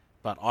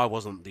 but I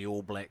wasn't the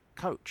All Black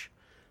coach.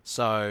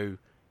 So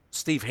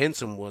Steve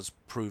Hansen was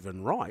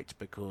proven right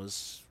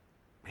because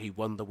he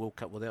won the World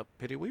Cup without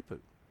Piriwepu.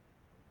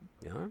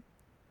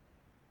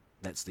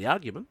 That's the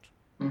argument.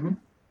 Mm-hmm.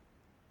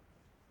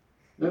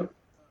 Yep.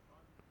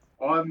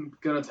 I'm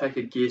going to take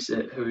a guess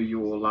at who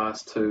your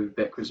last 2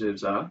 back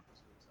reserves are.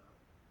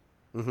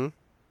 Mm-hmm.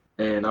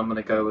 And I'm going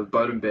to go with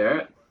Beauden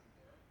Barrett.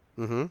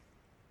 Mm-hmm.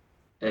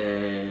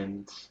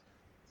 And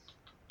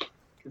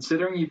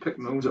considering you picked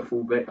Mills at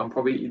fullback, I'm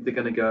probably either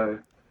going to go...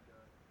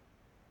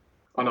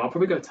 Oh, no, I'll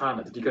probably go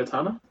Tana. Did you go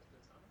Tana?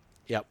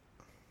 Yep.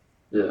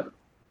 Yeah.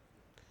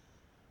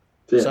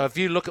 So if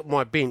you look at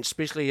my bench,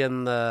 especially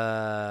in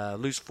the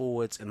loose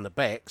forwards and the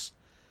backs,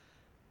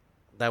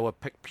 they were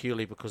picked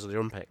purely because of their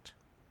impact.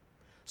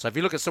 So if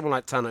you look at someone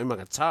like Tana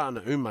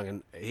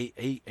Umaga,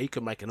 he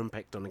could make an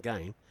impact on a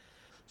game.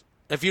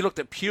 If you looked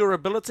at pure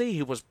ability,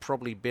 he was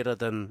probably better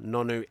than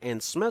Nonu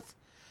and Smith,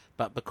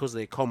 but because of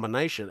their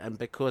combination and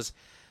because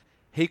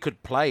he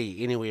could play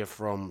anywhere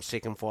from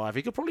second 5,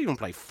 he could probably even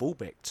play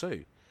fullback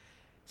too.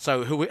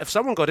 So if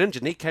someone got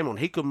injured and he came on,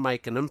 he could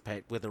make an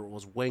impact, whether it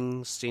was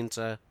wing,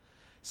 centre,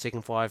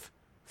 second 5,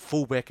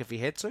 fullback if he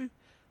had to.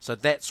 So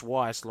that's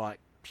why it's like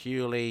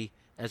purely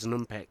as an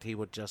impact, he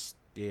would just,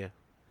 Yeah,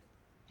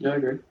 I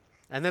agree.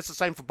 And that's the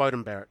same for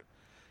Beauden Barrett.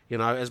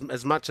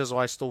 As much as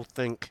I still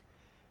think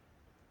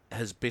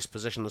his best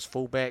position is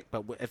fullback,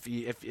 but if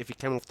he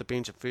came off the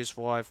bench at first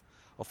five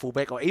or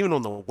fullback, or even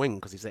on the wing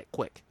because he's that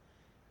quick,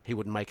 he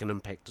would make an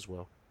impact as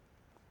well.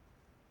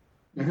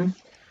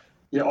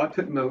 Yeah, I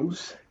picked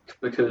Mills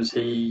because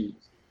he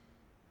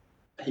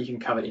can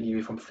cover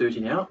anywhere from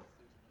 13 out.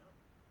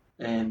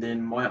 And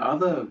then my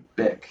other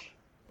back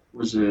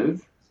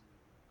reserve,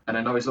 and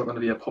I know he's not going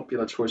to be a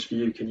popular choice for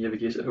you. Can you ever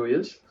guess who he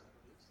is?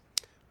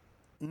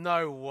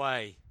 No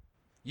way.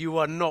 You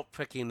are not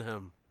picking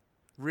him.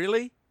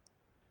 Really?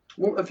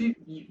 Well, if you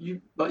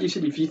like you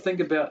said, if you think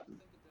about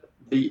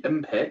the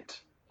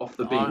impact of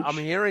the bench, I'm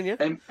hearing you.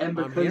 And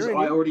because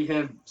I already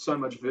have so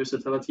much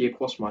versatility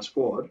across my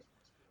squad,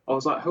 I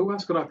was like, who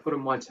else could I put in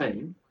my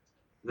team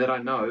that I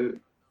know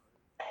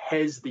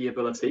has the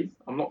ability?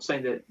 I'm not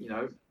saying that,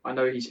 I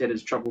know he's had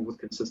his trouble with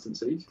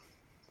consistencies,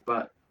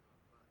 but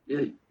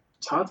yeah,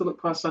 it's hard to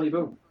look past Sonny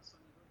Bill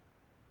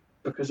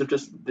because of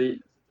just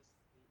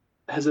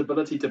his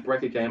ability to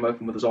break a game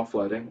open with his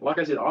offloading. Like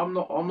I said, I'm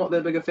not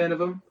that big a fan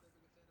of him.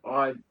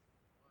 I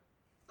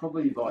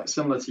probably, like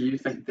similar to you,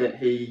 think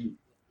that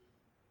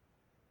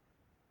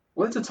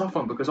well, it's a tough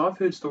one because I've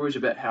heard stories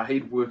about how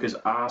he'd work his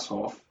ass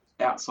off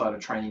outside of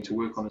training to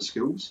work on his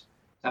skills.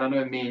 And I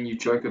know me and you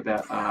joke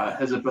about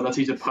his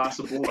ability to pass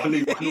the ball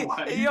only one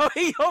way.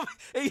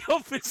 He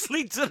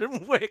obviously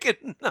didn't work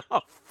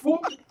enough.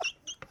 Well,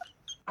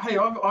 hey,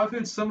 I've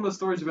heard similar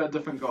stories about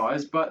different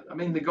guys, but I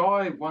mean, the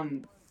guy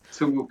won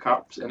 2 World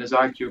Cups and is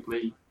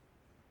arguably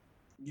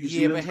New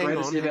Zealand's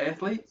greatest ever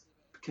athlete,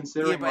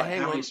 considering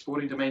how many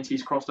sporting domains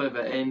he's crossed over.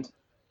 And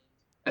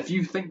if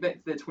you think back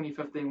to that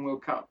 2015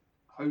 World Cup,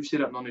 who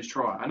set up Nonu's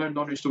try? I know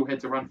Nonu still had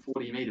to run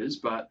 40 metres,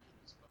 but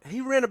he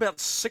ran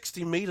about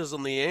 60 metres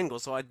on the angle,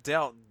 so I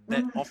doubt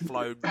that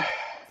offload.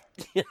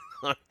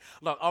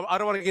 Look, I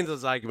don't want to get into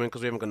this argument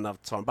because we haven't got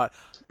enough time. But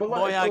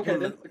my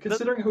argument, then,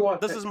 considering who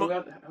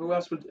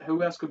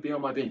else could be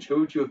on my bench,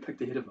 who would you have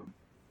picked ahead of him?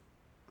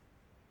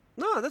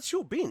 No, that's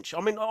your bench.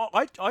 I mean,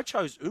 I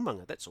chose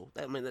Umaga. That's all.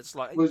 I mean, that's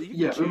like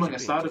Umaga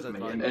started for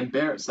me, and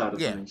Barrett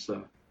started for me.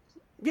 So.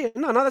 Yeah,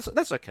 no,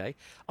 that's okay.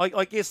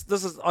 I guess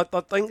this is. I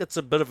think it's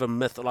a bit of a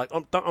myth. Like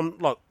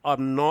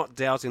I'm not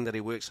doubting that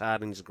he works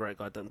hard and he's a great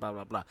guy. Blah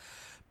blah blah.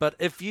 But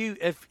if you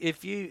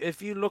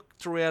look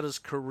throughout his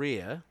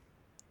career,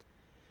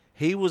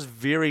 he was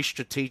very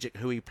strategic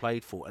who he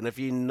played for. And if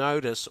you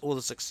notice all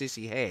the success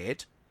he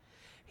had,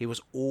 he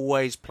was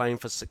always playing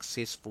for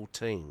successful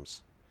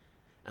teams.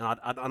 And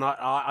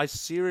I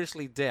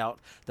seriously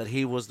doubt that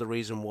he was the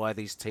reason why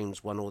these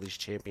teams won all these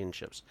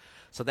championships.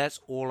 So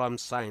that's all I'm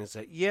saying is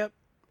that, yep,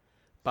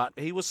 but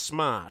he was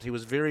smart. He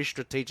was very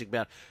strategic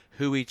about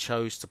who he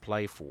chose to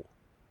play for.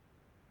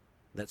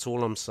 That's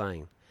all I'm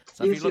saying.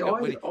 So if you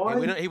look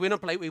at he went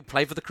and played. We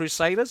played for the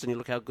Crusaders, and you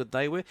look how good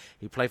they were.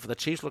 He played for the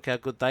Chiefs. Look how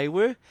good they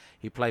were.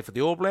 He played for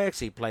the All Blacks.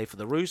 He played for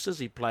the Roosters.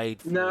 He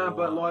played for. No,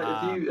 but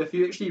like if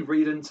you actually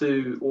read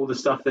into all the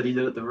stuff that he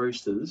did at the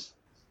Roosters,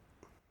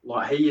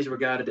 like he is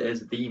regarded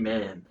as the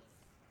man.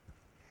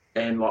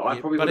 And like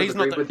I probably would have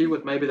agreed with you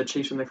with maybe the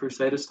Chiefs and the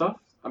Crusaders stuff.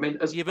 I mean,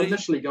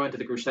 initially going to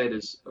the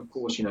Crusaders, of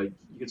course, you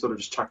could sort of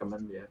just chuck them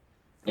in there,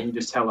 and you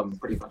just tell them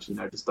pretty much,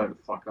 just don't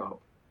fuck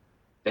up,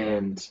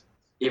 and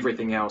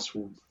everything else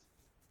will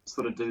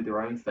sort of do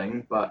their own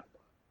thing. But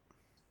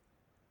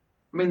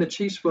I mean, the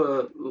Chiefs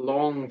were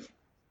long.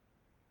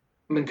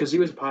 I mean, because he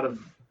was part of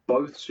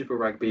both Super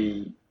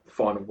Rugby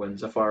final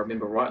wins, if I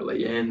remember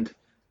rightly, and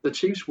the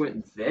Chiefs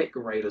weren't that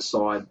great a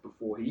side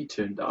before he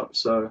turned up,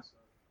 so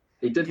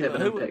he did have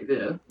an impact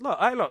there. Look,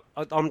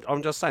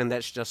 I'm just saying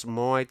that's just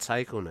my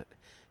take on it.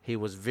 He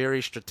was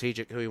very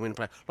strategic who he went and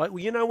played. Like,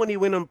 when he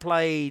went and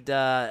played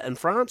in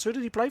France, who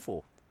did he play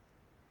for?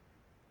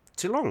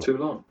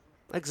 Toulon.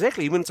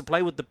 Exactly. He went to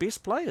play with the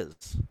best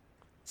players.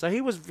 So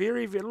he was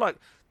very, very,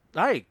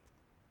 hey,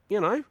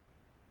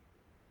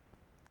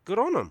 good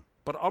on him.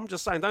 But I'm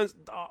just saying,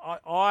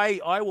 I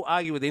will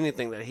argue with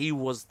anything that he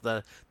was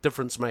the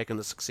difference maker in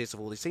the success of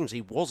all these teams. He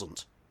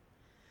wasn't.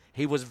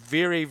 He was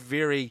very,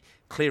 very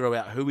clear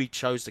about who he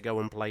chose to go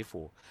and play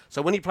for.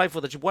 So when he played for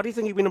why do you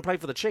think he went and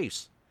played for the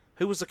Chiefs?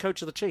 Who was the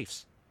coach of the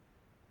Chiefs?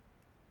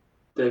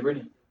 Dave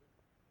Rennie.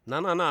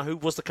 No. Who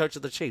was the coach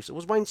of the Chiefs? It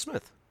was Wayne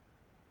Smith.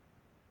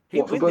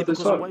 He went there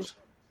because of Wayne.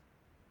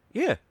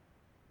 Yeah.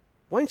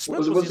 Wayne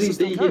Smith was he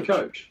the head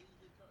coach?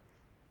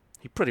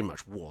 He pretty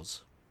much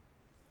was.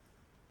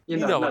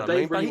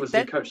 Dave Rennie was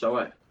the coach, though,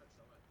 eh?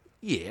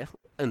 Yeah,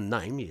 in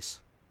name, yes.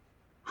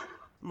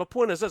 My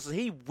point is this: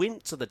 he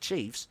went to the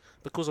Chiefs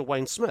because of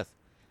Wayne Smith,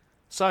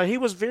 so he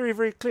was very,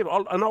 very clear.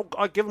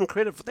 I give him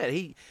credit for that.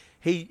 He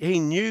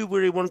knew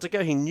where he wanted to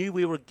go. He knew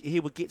he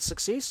would get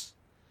success.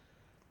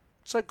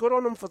 So good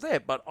on him for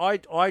that. But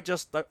I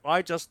just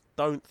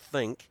don't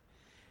think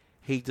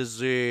he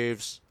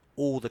deserves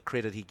all the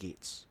credit he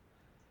gets.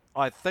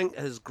 I think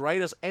his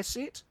greatest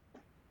asset,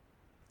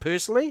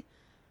 personally,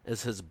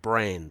 is his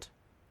brand.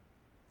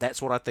 That's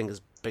what I think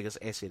his biggest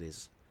asset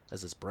is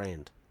his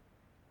brand.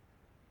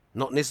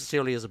 Not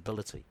necessarily his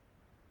ability.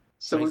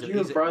 So would you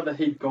have rather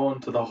he'd gone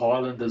to the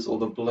Highlanders or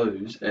the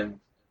Blues and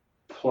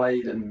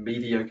played in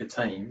mediocre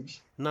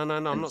teams. No, I'm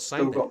and not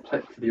saying still that. got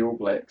picked for the All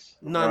Blacks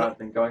rather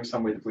than going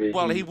somewhere where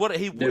Well, he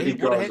never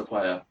grow as a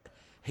player.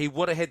 He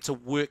would have had to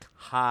work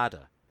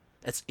harder.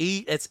 It's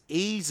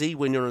easy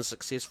when you're in a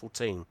successful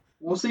team.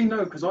 Well, see,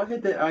 no, because I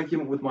had that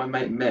argument with my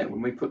mate Matt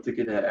when we put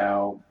together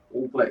our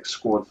All Black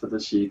squad for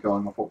this year,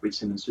 going off what we'd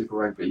seen in Super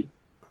Rugby.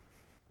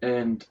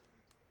 And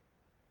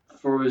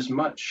for as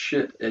much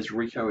shit as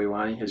Rico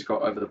Ioane has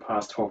got over the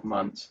past 12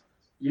 months,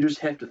 you just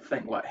have to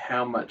think like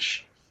how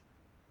much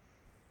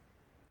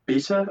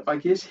better, I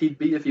guess, he'd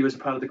be if he was a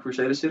part of the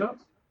Crusader setup.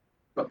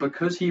 But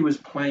because he was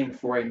playing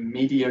for a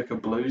mediocre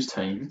Blues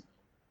team,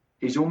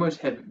 he's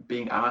almost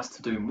being asked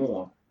to do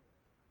more.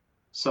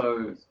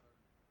 So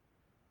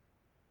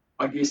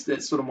I guess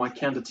that's sort of my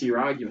counter to your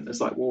argument.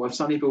 It's like, well, if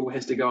Sonny Bill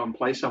has to go and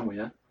play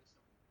somewhere,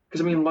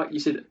 because I mean, like you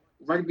said,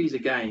 rugby's a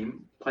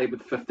game played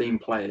with 15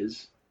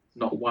 players,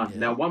 not one. Yeah.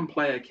 Now, one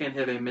player can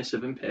have a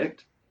massive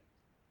impact,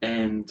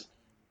 and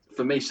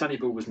for me, Sonny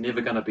Bill was never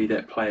going to be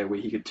that player where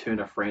he could turn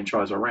a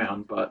franchise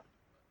around. But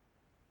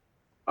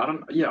I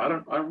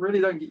really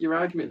don't get your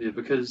argument there,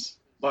 because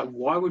like,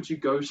 why would you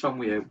go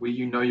somewhere where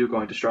you know you're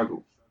going to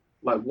struggle?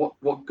 Like,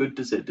 what good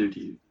does that do to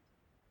you?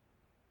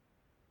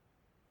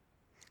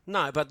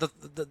 No, but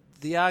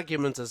the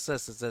argument is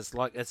this: is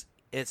like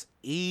it's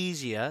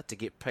easier to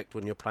get picked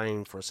when you're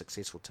playing for a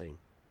successful team.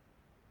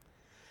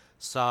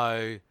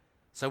 So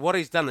what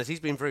he's done is he's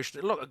been very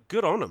look,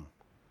 good on him.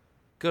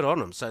 Good on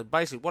him. So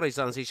basically what he's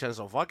done is he's shown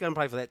himself, if I go and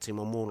play for that team,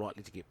 I'm more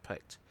likely to get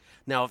picked.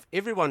 Now, if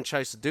everyone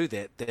chose to do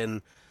that,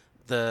 then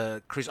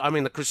the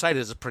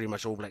Crusaders are pretty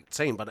much all black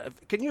team.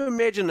 But can you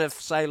imagine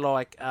if, say,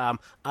 like Ardie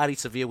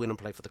Savea went and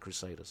played for the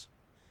Crusaders?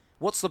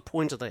 What's the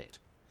point of that?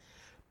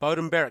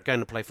 Beauden Barrett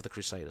going to play for the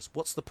Crusaders.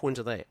 What's the point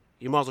of that?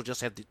 You might as well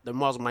just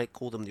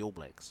call them the All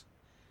Blacks.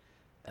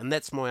 And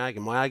that's my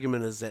argument. My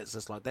argument is that it's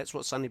just like, that's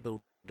what Sonny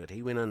Bill did.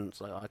 He went in and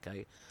said,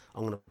 okay,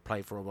 I'm going to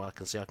play for a while. I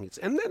can see I can get.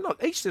 And then,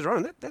 look, each their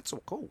own. That's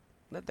all cool.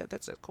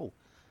 That's cool.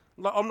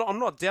 Like, I'm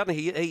not doubting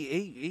he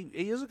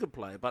is a good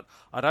player, but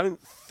I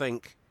don't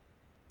think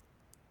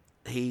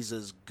he's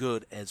as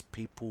good as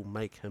people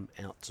make him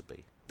out to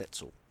be.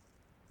 That's all.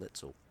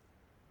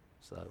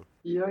 So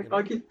yeah,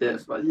 I get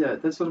that, but yeah,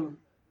 that's sort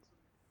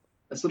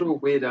of a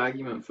weird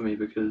argument for me,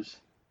 because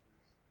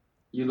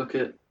you look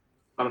at,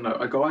 I don't know,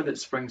 a guy that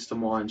springs to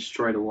mind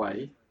straight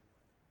away,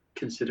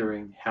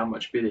 considering how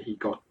much better he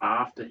got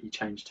after he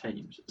changed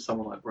teams, is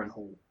someone like Bryn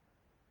Hall.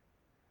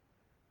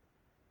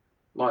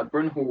 Like,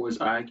 Bryn Hall was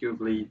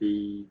arguably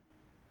the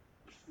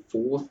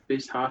fourth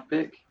best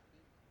halfback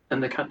in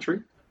the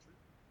country.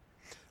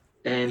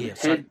 And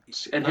had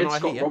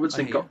Scott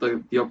Robertson got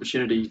the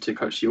opportunity to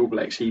coach the All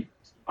Blacks,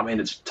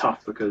 it's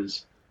tough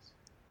because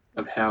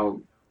of how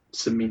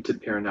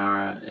cemented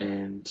Perenara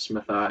and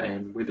Smith are,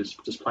 and Weber's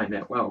just playing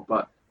that well.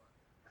 But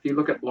if you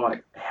look at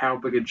like how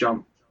big a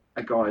jump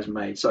a guy has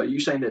made, so are you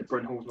saying that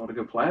Bryn Hall's not a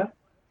good player?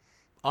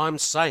 I'm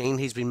saying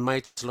he's been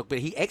made to look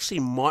better. He actually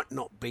might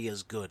not be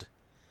as good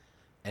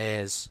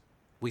as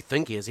we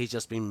think he is. He's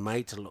just been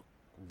made to look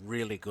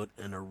really good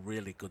in a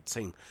really good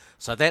team.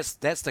 So that's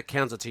the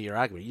counter to your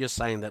argument. You're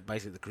saying that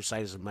basically the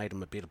Crusaders have made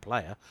him a better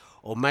player,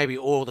 or maybe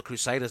all the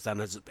Crusaders done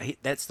is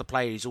that's the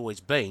player he's always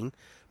been,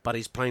 but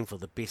he's playing for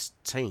the best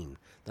team.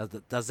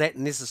 Does that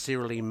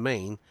necessarily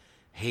mean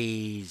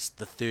he's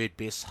the third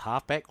best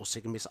halfback or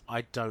second best?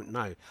 I don't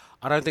know.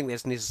 I don't think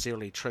that's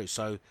necessarily true.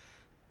 So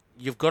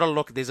you've got to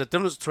look. There's a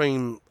difference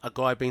between a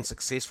guy being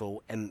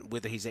successful and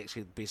whether he's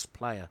actually the best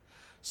player.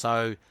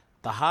 So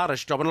the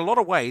hardest job, in a lot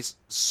of ways,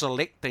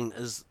 selecting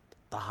is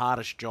the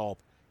hardest job.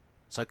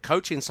 So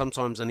coaching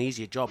sometimes an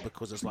easier job,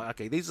 because it's like,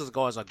 okay, these are the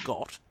guys I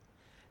got,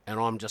 and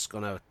I'm just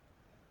going to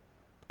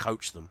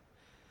coach them.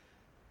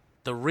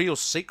 The real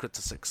secret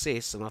to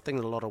success, and I think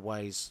in a lot of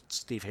ways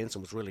Steve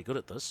Hansen was really good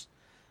at this,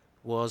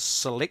 was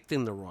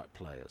selecting the right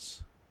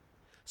players.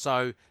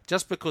 So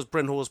just because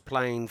Bryn Hall's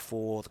playing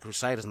for the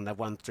Crusaders and they've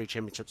won 3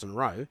 championships in a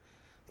row,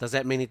 does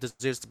that mean he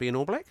deserves to be an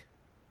All Black?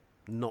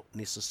 Not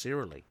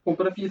necessarily. Well,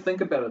 but if you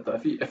think about it, though,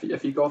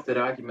 if you go off that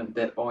argument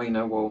that,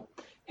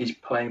 he's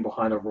playing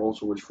behind a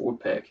Rolls-Royce forward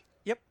pack.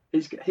 Yep.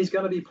 He's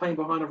going to be playing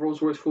behind a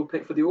Rolls-Royce forward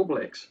pack for the All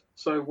Blacks.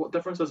 So what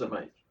difference does it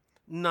make?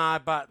 No,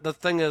 but the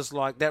thing is,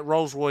 like, that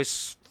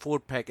Rolls-Royce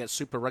forward pack at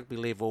Super Rugby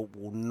level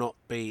will not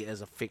be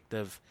as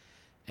effective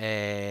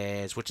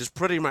as, which is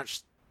pretty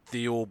much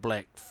the All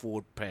Black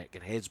forward pack.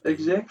 It has been.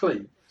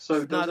 Exactly.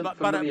 So but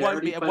it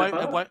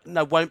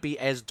won't be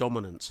as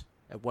dominant.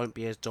 It won't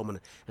be as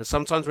dominant. And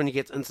sometimes when you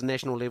get to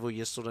international level,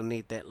 you sort of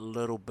need that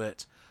little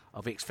bit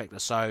of X factor.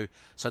 So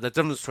the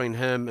difference between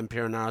him and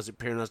Perenara is that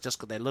Perenara's just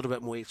got that little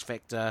bit more X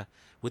factor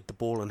with the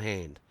ball in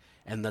hand.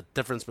 And the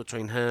difference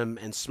between him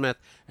and Smith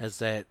is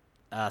that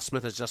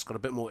Smith has just got a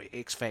bit more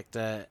X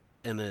factor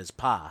in his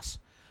pass.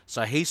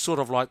 So he's sort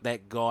of like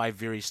that guy,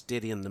 very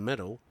steady in the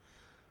middle.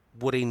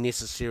 Would he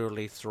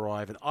necessarily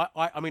thrive? And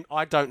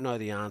I don't know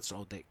the answer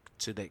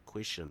to that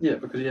question. Yeah,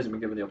 because he hasn't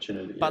been given the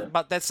opportunity.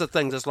 But that's the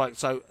thing. There's like,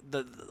 so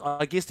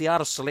I guess the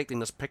art of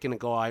selecting is picking a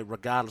guy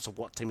regardless of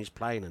what team he's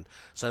playing in.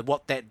 So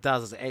what that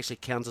does is it actually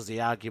counters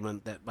the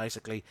argument that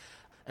basically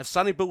If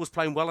Sonny Bill was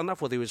playing well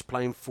enough, whether he was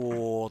playing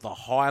for the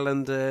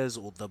Highlanders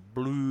or the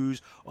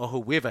Blues or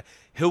whoever,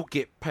 he'll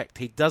get picked.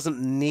 He doesn't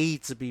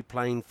need to be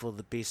playing for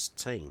the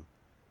best team.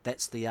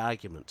 That's the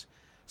argument.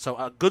 So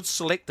a good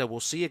selector will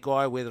see a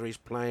guy whether he's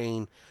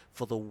playing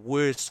for the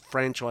worst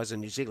franchise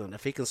in New Zealand.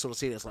 If he can sort of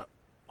see it, it's like,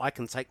 I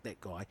can take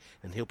that guy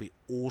and he'll be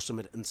awesome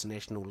at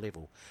international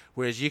level.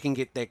 Whereas you can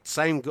get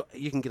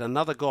you can get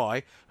another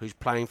guy who's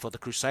playing for the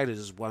Crusaders,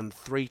 has won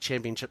 3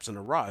 championships in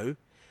a row,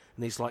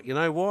 and he's like, you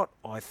know what?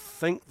 I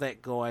think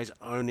that guy's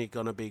only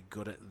going to be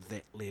good at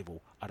that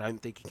level. I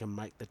don't think he can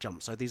make the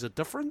jump. So there's a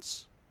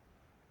difference.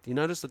 Do you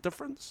notice the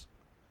difference?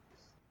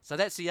 So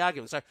that's the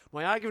argument. So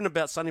my argument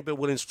about Sonny Bill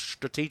Williams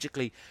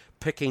strategically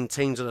picking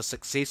teams that are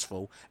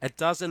successful, it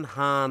does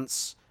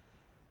enhance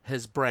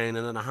his brand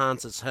and it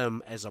enhances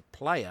him as a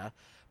player.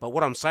 But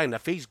what I'm saying,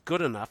 if he's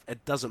good enough,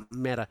 it doesn't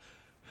matter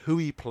who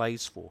he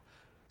plays for.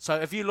 So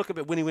if you look at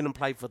it when he went and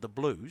played for the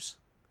Blues,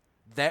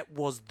 that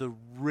was the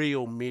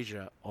real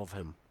measure of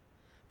him,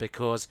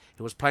 because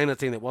he was playing a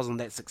team that wasn't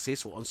that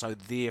successful, and so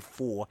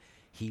therefore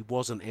he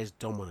wasn't as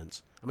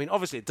dominant. I mean,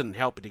 obviously it didn't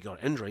help that he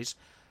got injuries,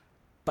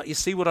 but you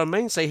see what I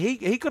mean? So he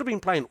could have been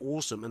playing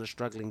awesome in a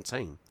struggling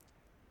team.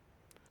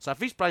 So if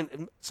he's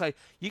playing, say,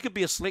 you could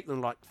be a selector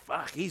and like,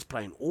 fuck, he's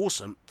playing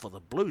awesome for the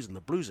Blues, and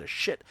the Blues are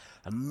shit.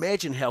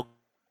 Imagine how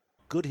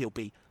good he'll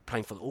be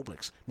playing for the All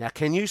Blacks. Now,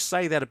 can you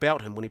say that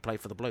about him when he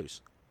played for the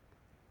Blues?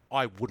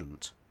 I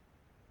wouldn't.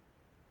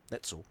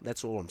 That's all.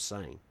 That's all I'm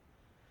saying.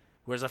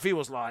 Whereas if he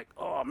was like,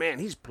 oh man,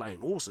 he's playing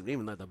awesome,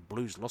 even though the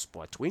Blues lost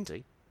by 20,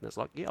 and it's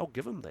like, yeah, I'll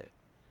give him that.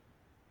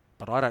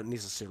 But I don't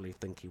necessarily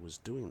think he was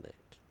doing that.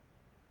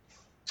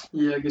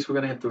 Yeah, I guess we're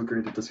going to have to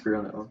agree to disagree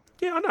on that one.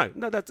 Yeah, I know.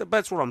 No,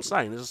 that's what I'm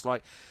saying. It's just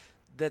like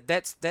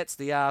that's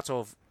the art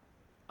of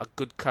a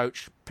good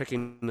coach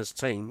picking his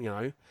team, you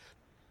know.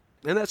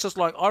 And that's just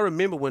like, I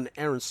remember when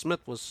Aaron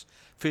Smith was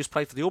first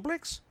played for the All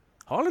Blacks,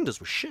 Highlanders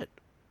were shit.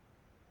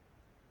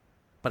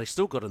 But he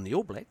still got in the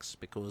All Blacks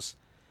because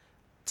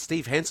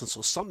Steve Hansen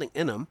saw something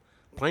in him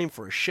playing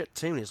for a shit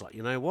team. And he's like,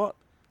 you know what?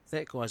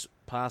 That guy's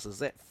pass is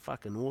that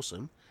fucking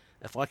awesome.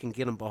 If I can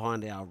get him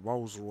behind our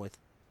Rolls-Royce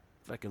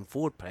fucking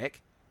forward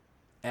pack,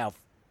 our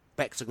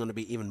backs are going to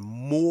be even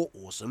more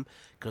awesome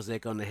because they're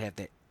going to have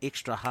that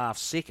extra half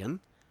second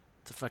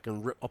to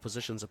fucking rip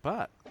oppositions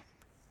apart.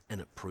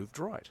 And it proved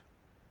right.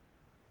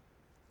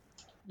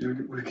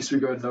 I guess we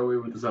go nowhere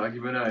with this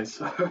argument, eh?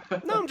 So.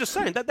 No, I'm just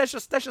saying that's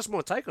just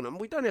my take on it.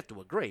 We don't have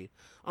to agree.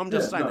 I'm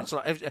just saying it's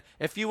like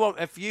if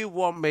you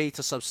want me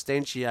to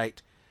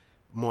substantiate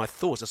my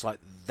thoughts, it's like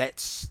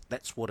that's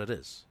what it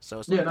is. So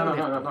it's like,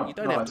 no. You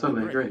don't have to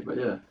totally agree, but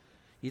yeah.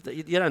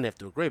 You don't have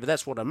to agree, but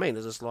that's what I mean.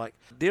 Is it's like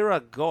there are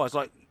guys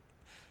like,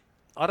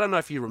 I don't know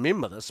if you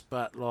remember this,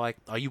 but like,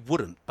 oh, you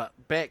wouldn't. But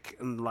back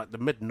in like the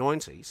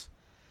mid-90s,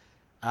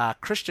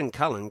 Christian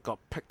Cullen got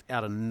picked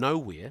out of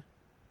nowhere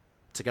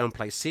to go and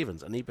play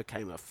sevens, and he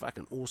became a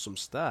fucking awesome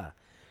star.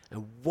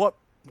 And what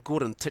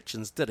Gordon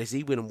Titchens did is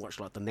he went and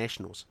watched like the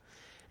Nationals,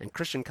 and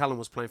Christian Cullen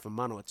was playing for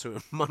Manawatu,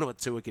 and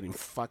Manawatu were getting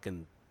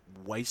fucking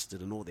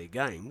wasted in all their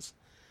games.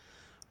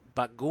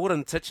 But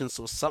Gordon Titchens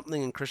saw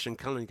something in Christian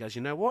Cullen. He goes,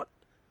 you know what?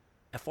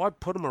 If I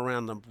put him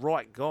around the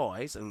right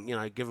guys and, you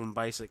know, give him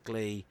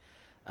basically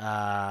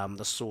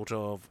the sort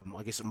of,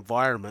 I guess,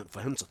 environment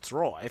for him to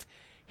thrive,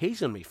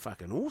 he's going to be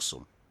fucking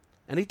awesome.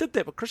 And he did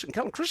that with Christian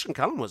Cullen. Christian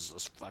Cullen was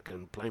just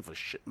fucking playing for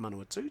shit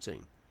Manawatu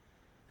team.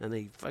 And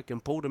he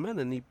fucking pulled him in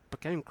and he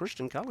became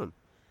Christian Cullen.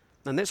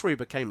 And that's where he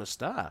became a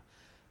star.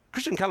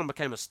 Christian Cullen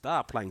became a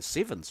star playing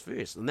sevens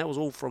first. And that was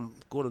all from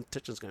Gordon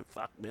Titchens going,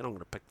 fuck, man, I'm going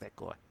to pick that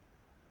guy.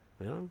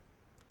 You know?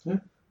 Yeah.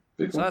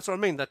 So that's what I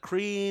mean. The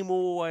cream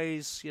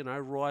always, you know,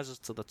 rises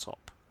to the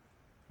top.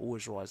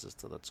 Always rises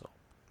to the top.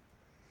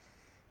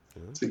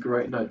 Yeah. It's a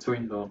great note to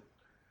end on.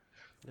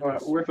 All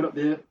right, we'll wrap it up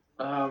there.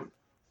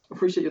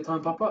 Appreciate your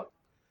time, Papa.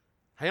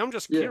 Hey, I'm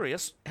just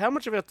curious. How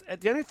much of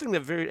the only thing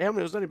that varied? How many?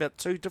 It was only about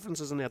 2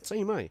 differences in our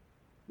team, eh?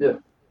 Yeah.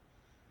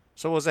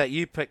 So what was that?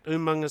 You picked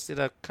Umang instead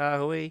of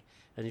Kahui,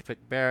 and you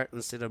picked Barrett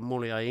instead of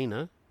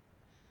Moleaina.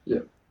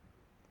 Yeah.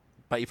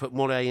 But you put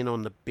Moleaina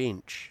on the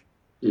bench.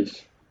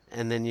 Yes.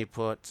 And then you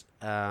put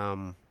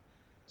the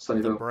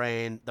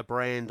brand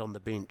on the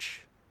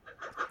bench.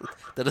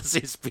 That is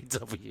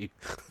SPW.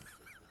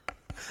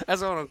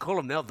 That's what I call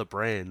him now, the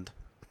brand.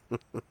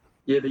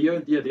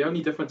 The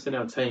only difference in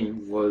our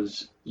team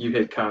was you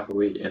had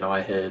Kahui and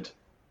I had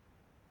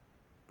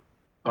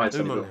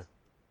Umaga.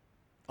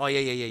 Oh,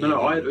 yeah.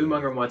 No, I had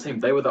Umaga on my team.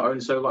 They were the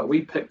only, so like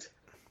we picked,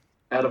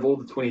 out of all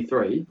the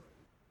 23,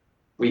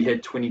 we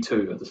had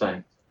 22 at the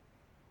same.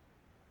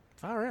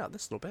 Far out,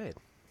 that's not bad.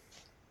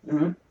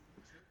 Mm-hmm.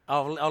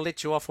 I'll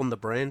let you off on the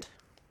brand.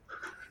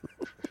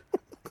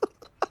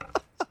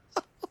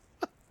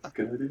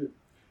 Good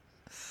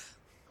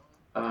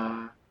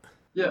idea.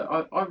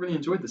 I really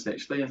enjoyed this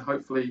actually, and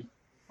hopefully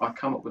I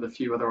come up with a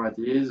few other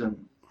ideas.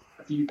 And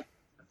if you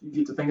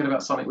get to thinking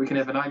about something we can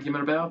have an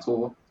argument about,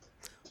 or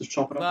just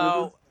chop it up.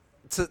 Well,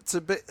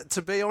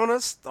 to be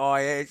honest,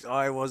 I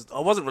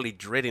wasn't really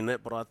dreading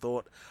it, but I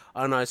thought,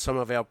 I know some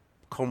of our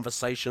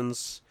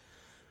conversations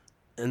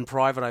in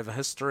private over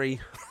history.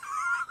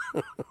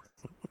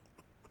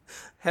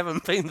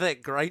 Haven't been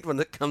that great when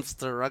it comes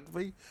to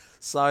rugby.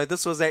 So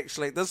this was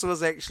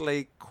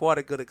actually quite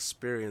a good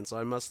experience,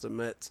 I must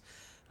admit.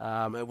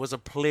 It was a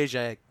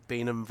pleasure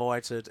being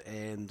invited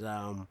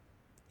and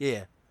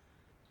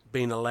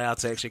being allowed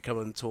to actually come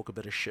and talk a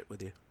bit of shit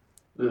with you.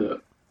 Yeah.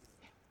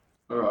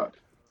 All right.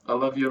 I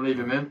love you and leave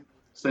you, man.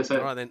 Stay safe.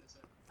 All right then.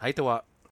 Hei te wā.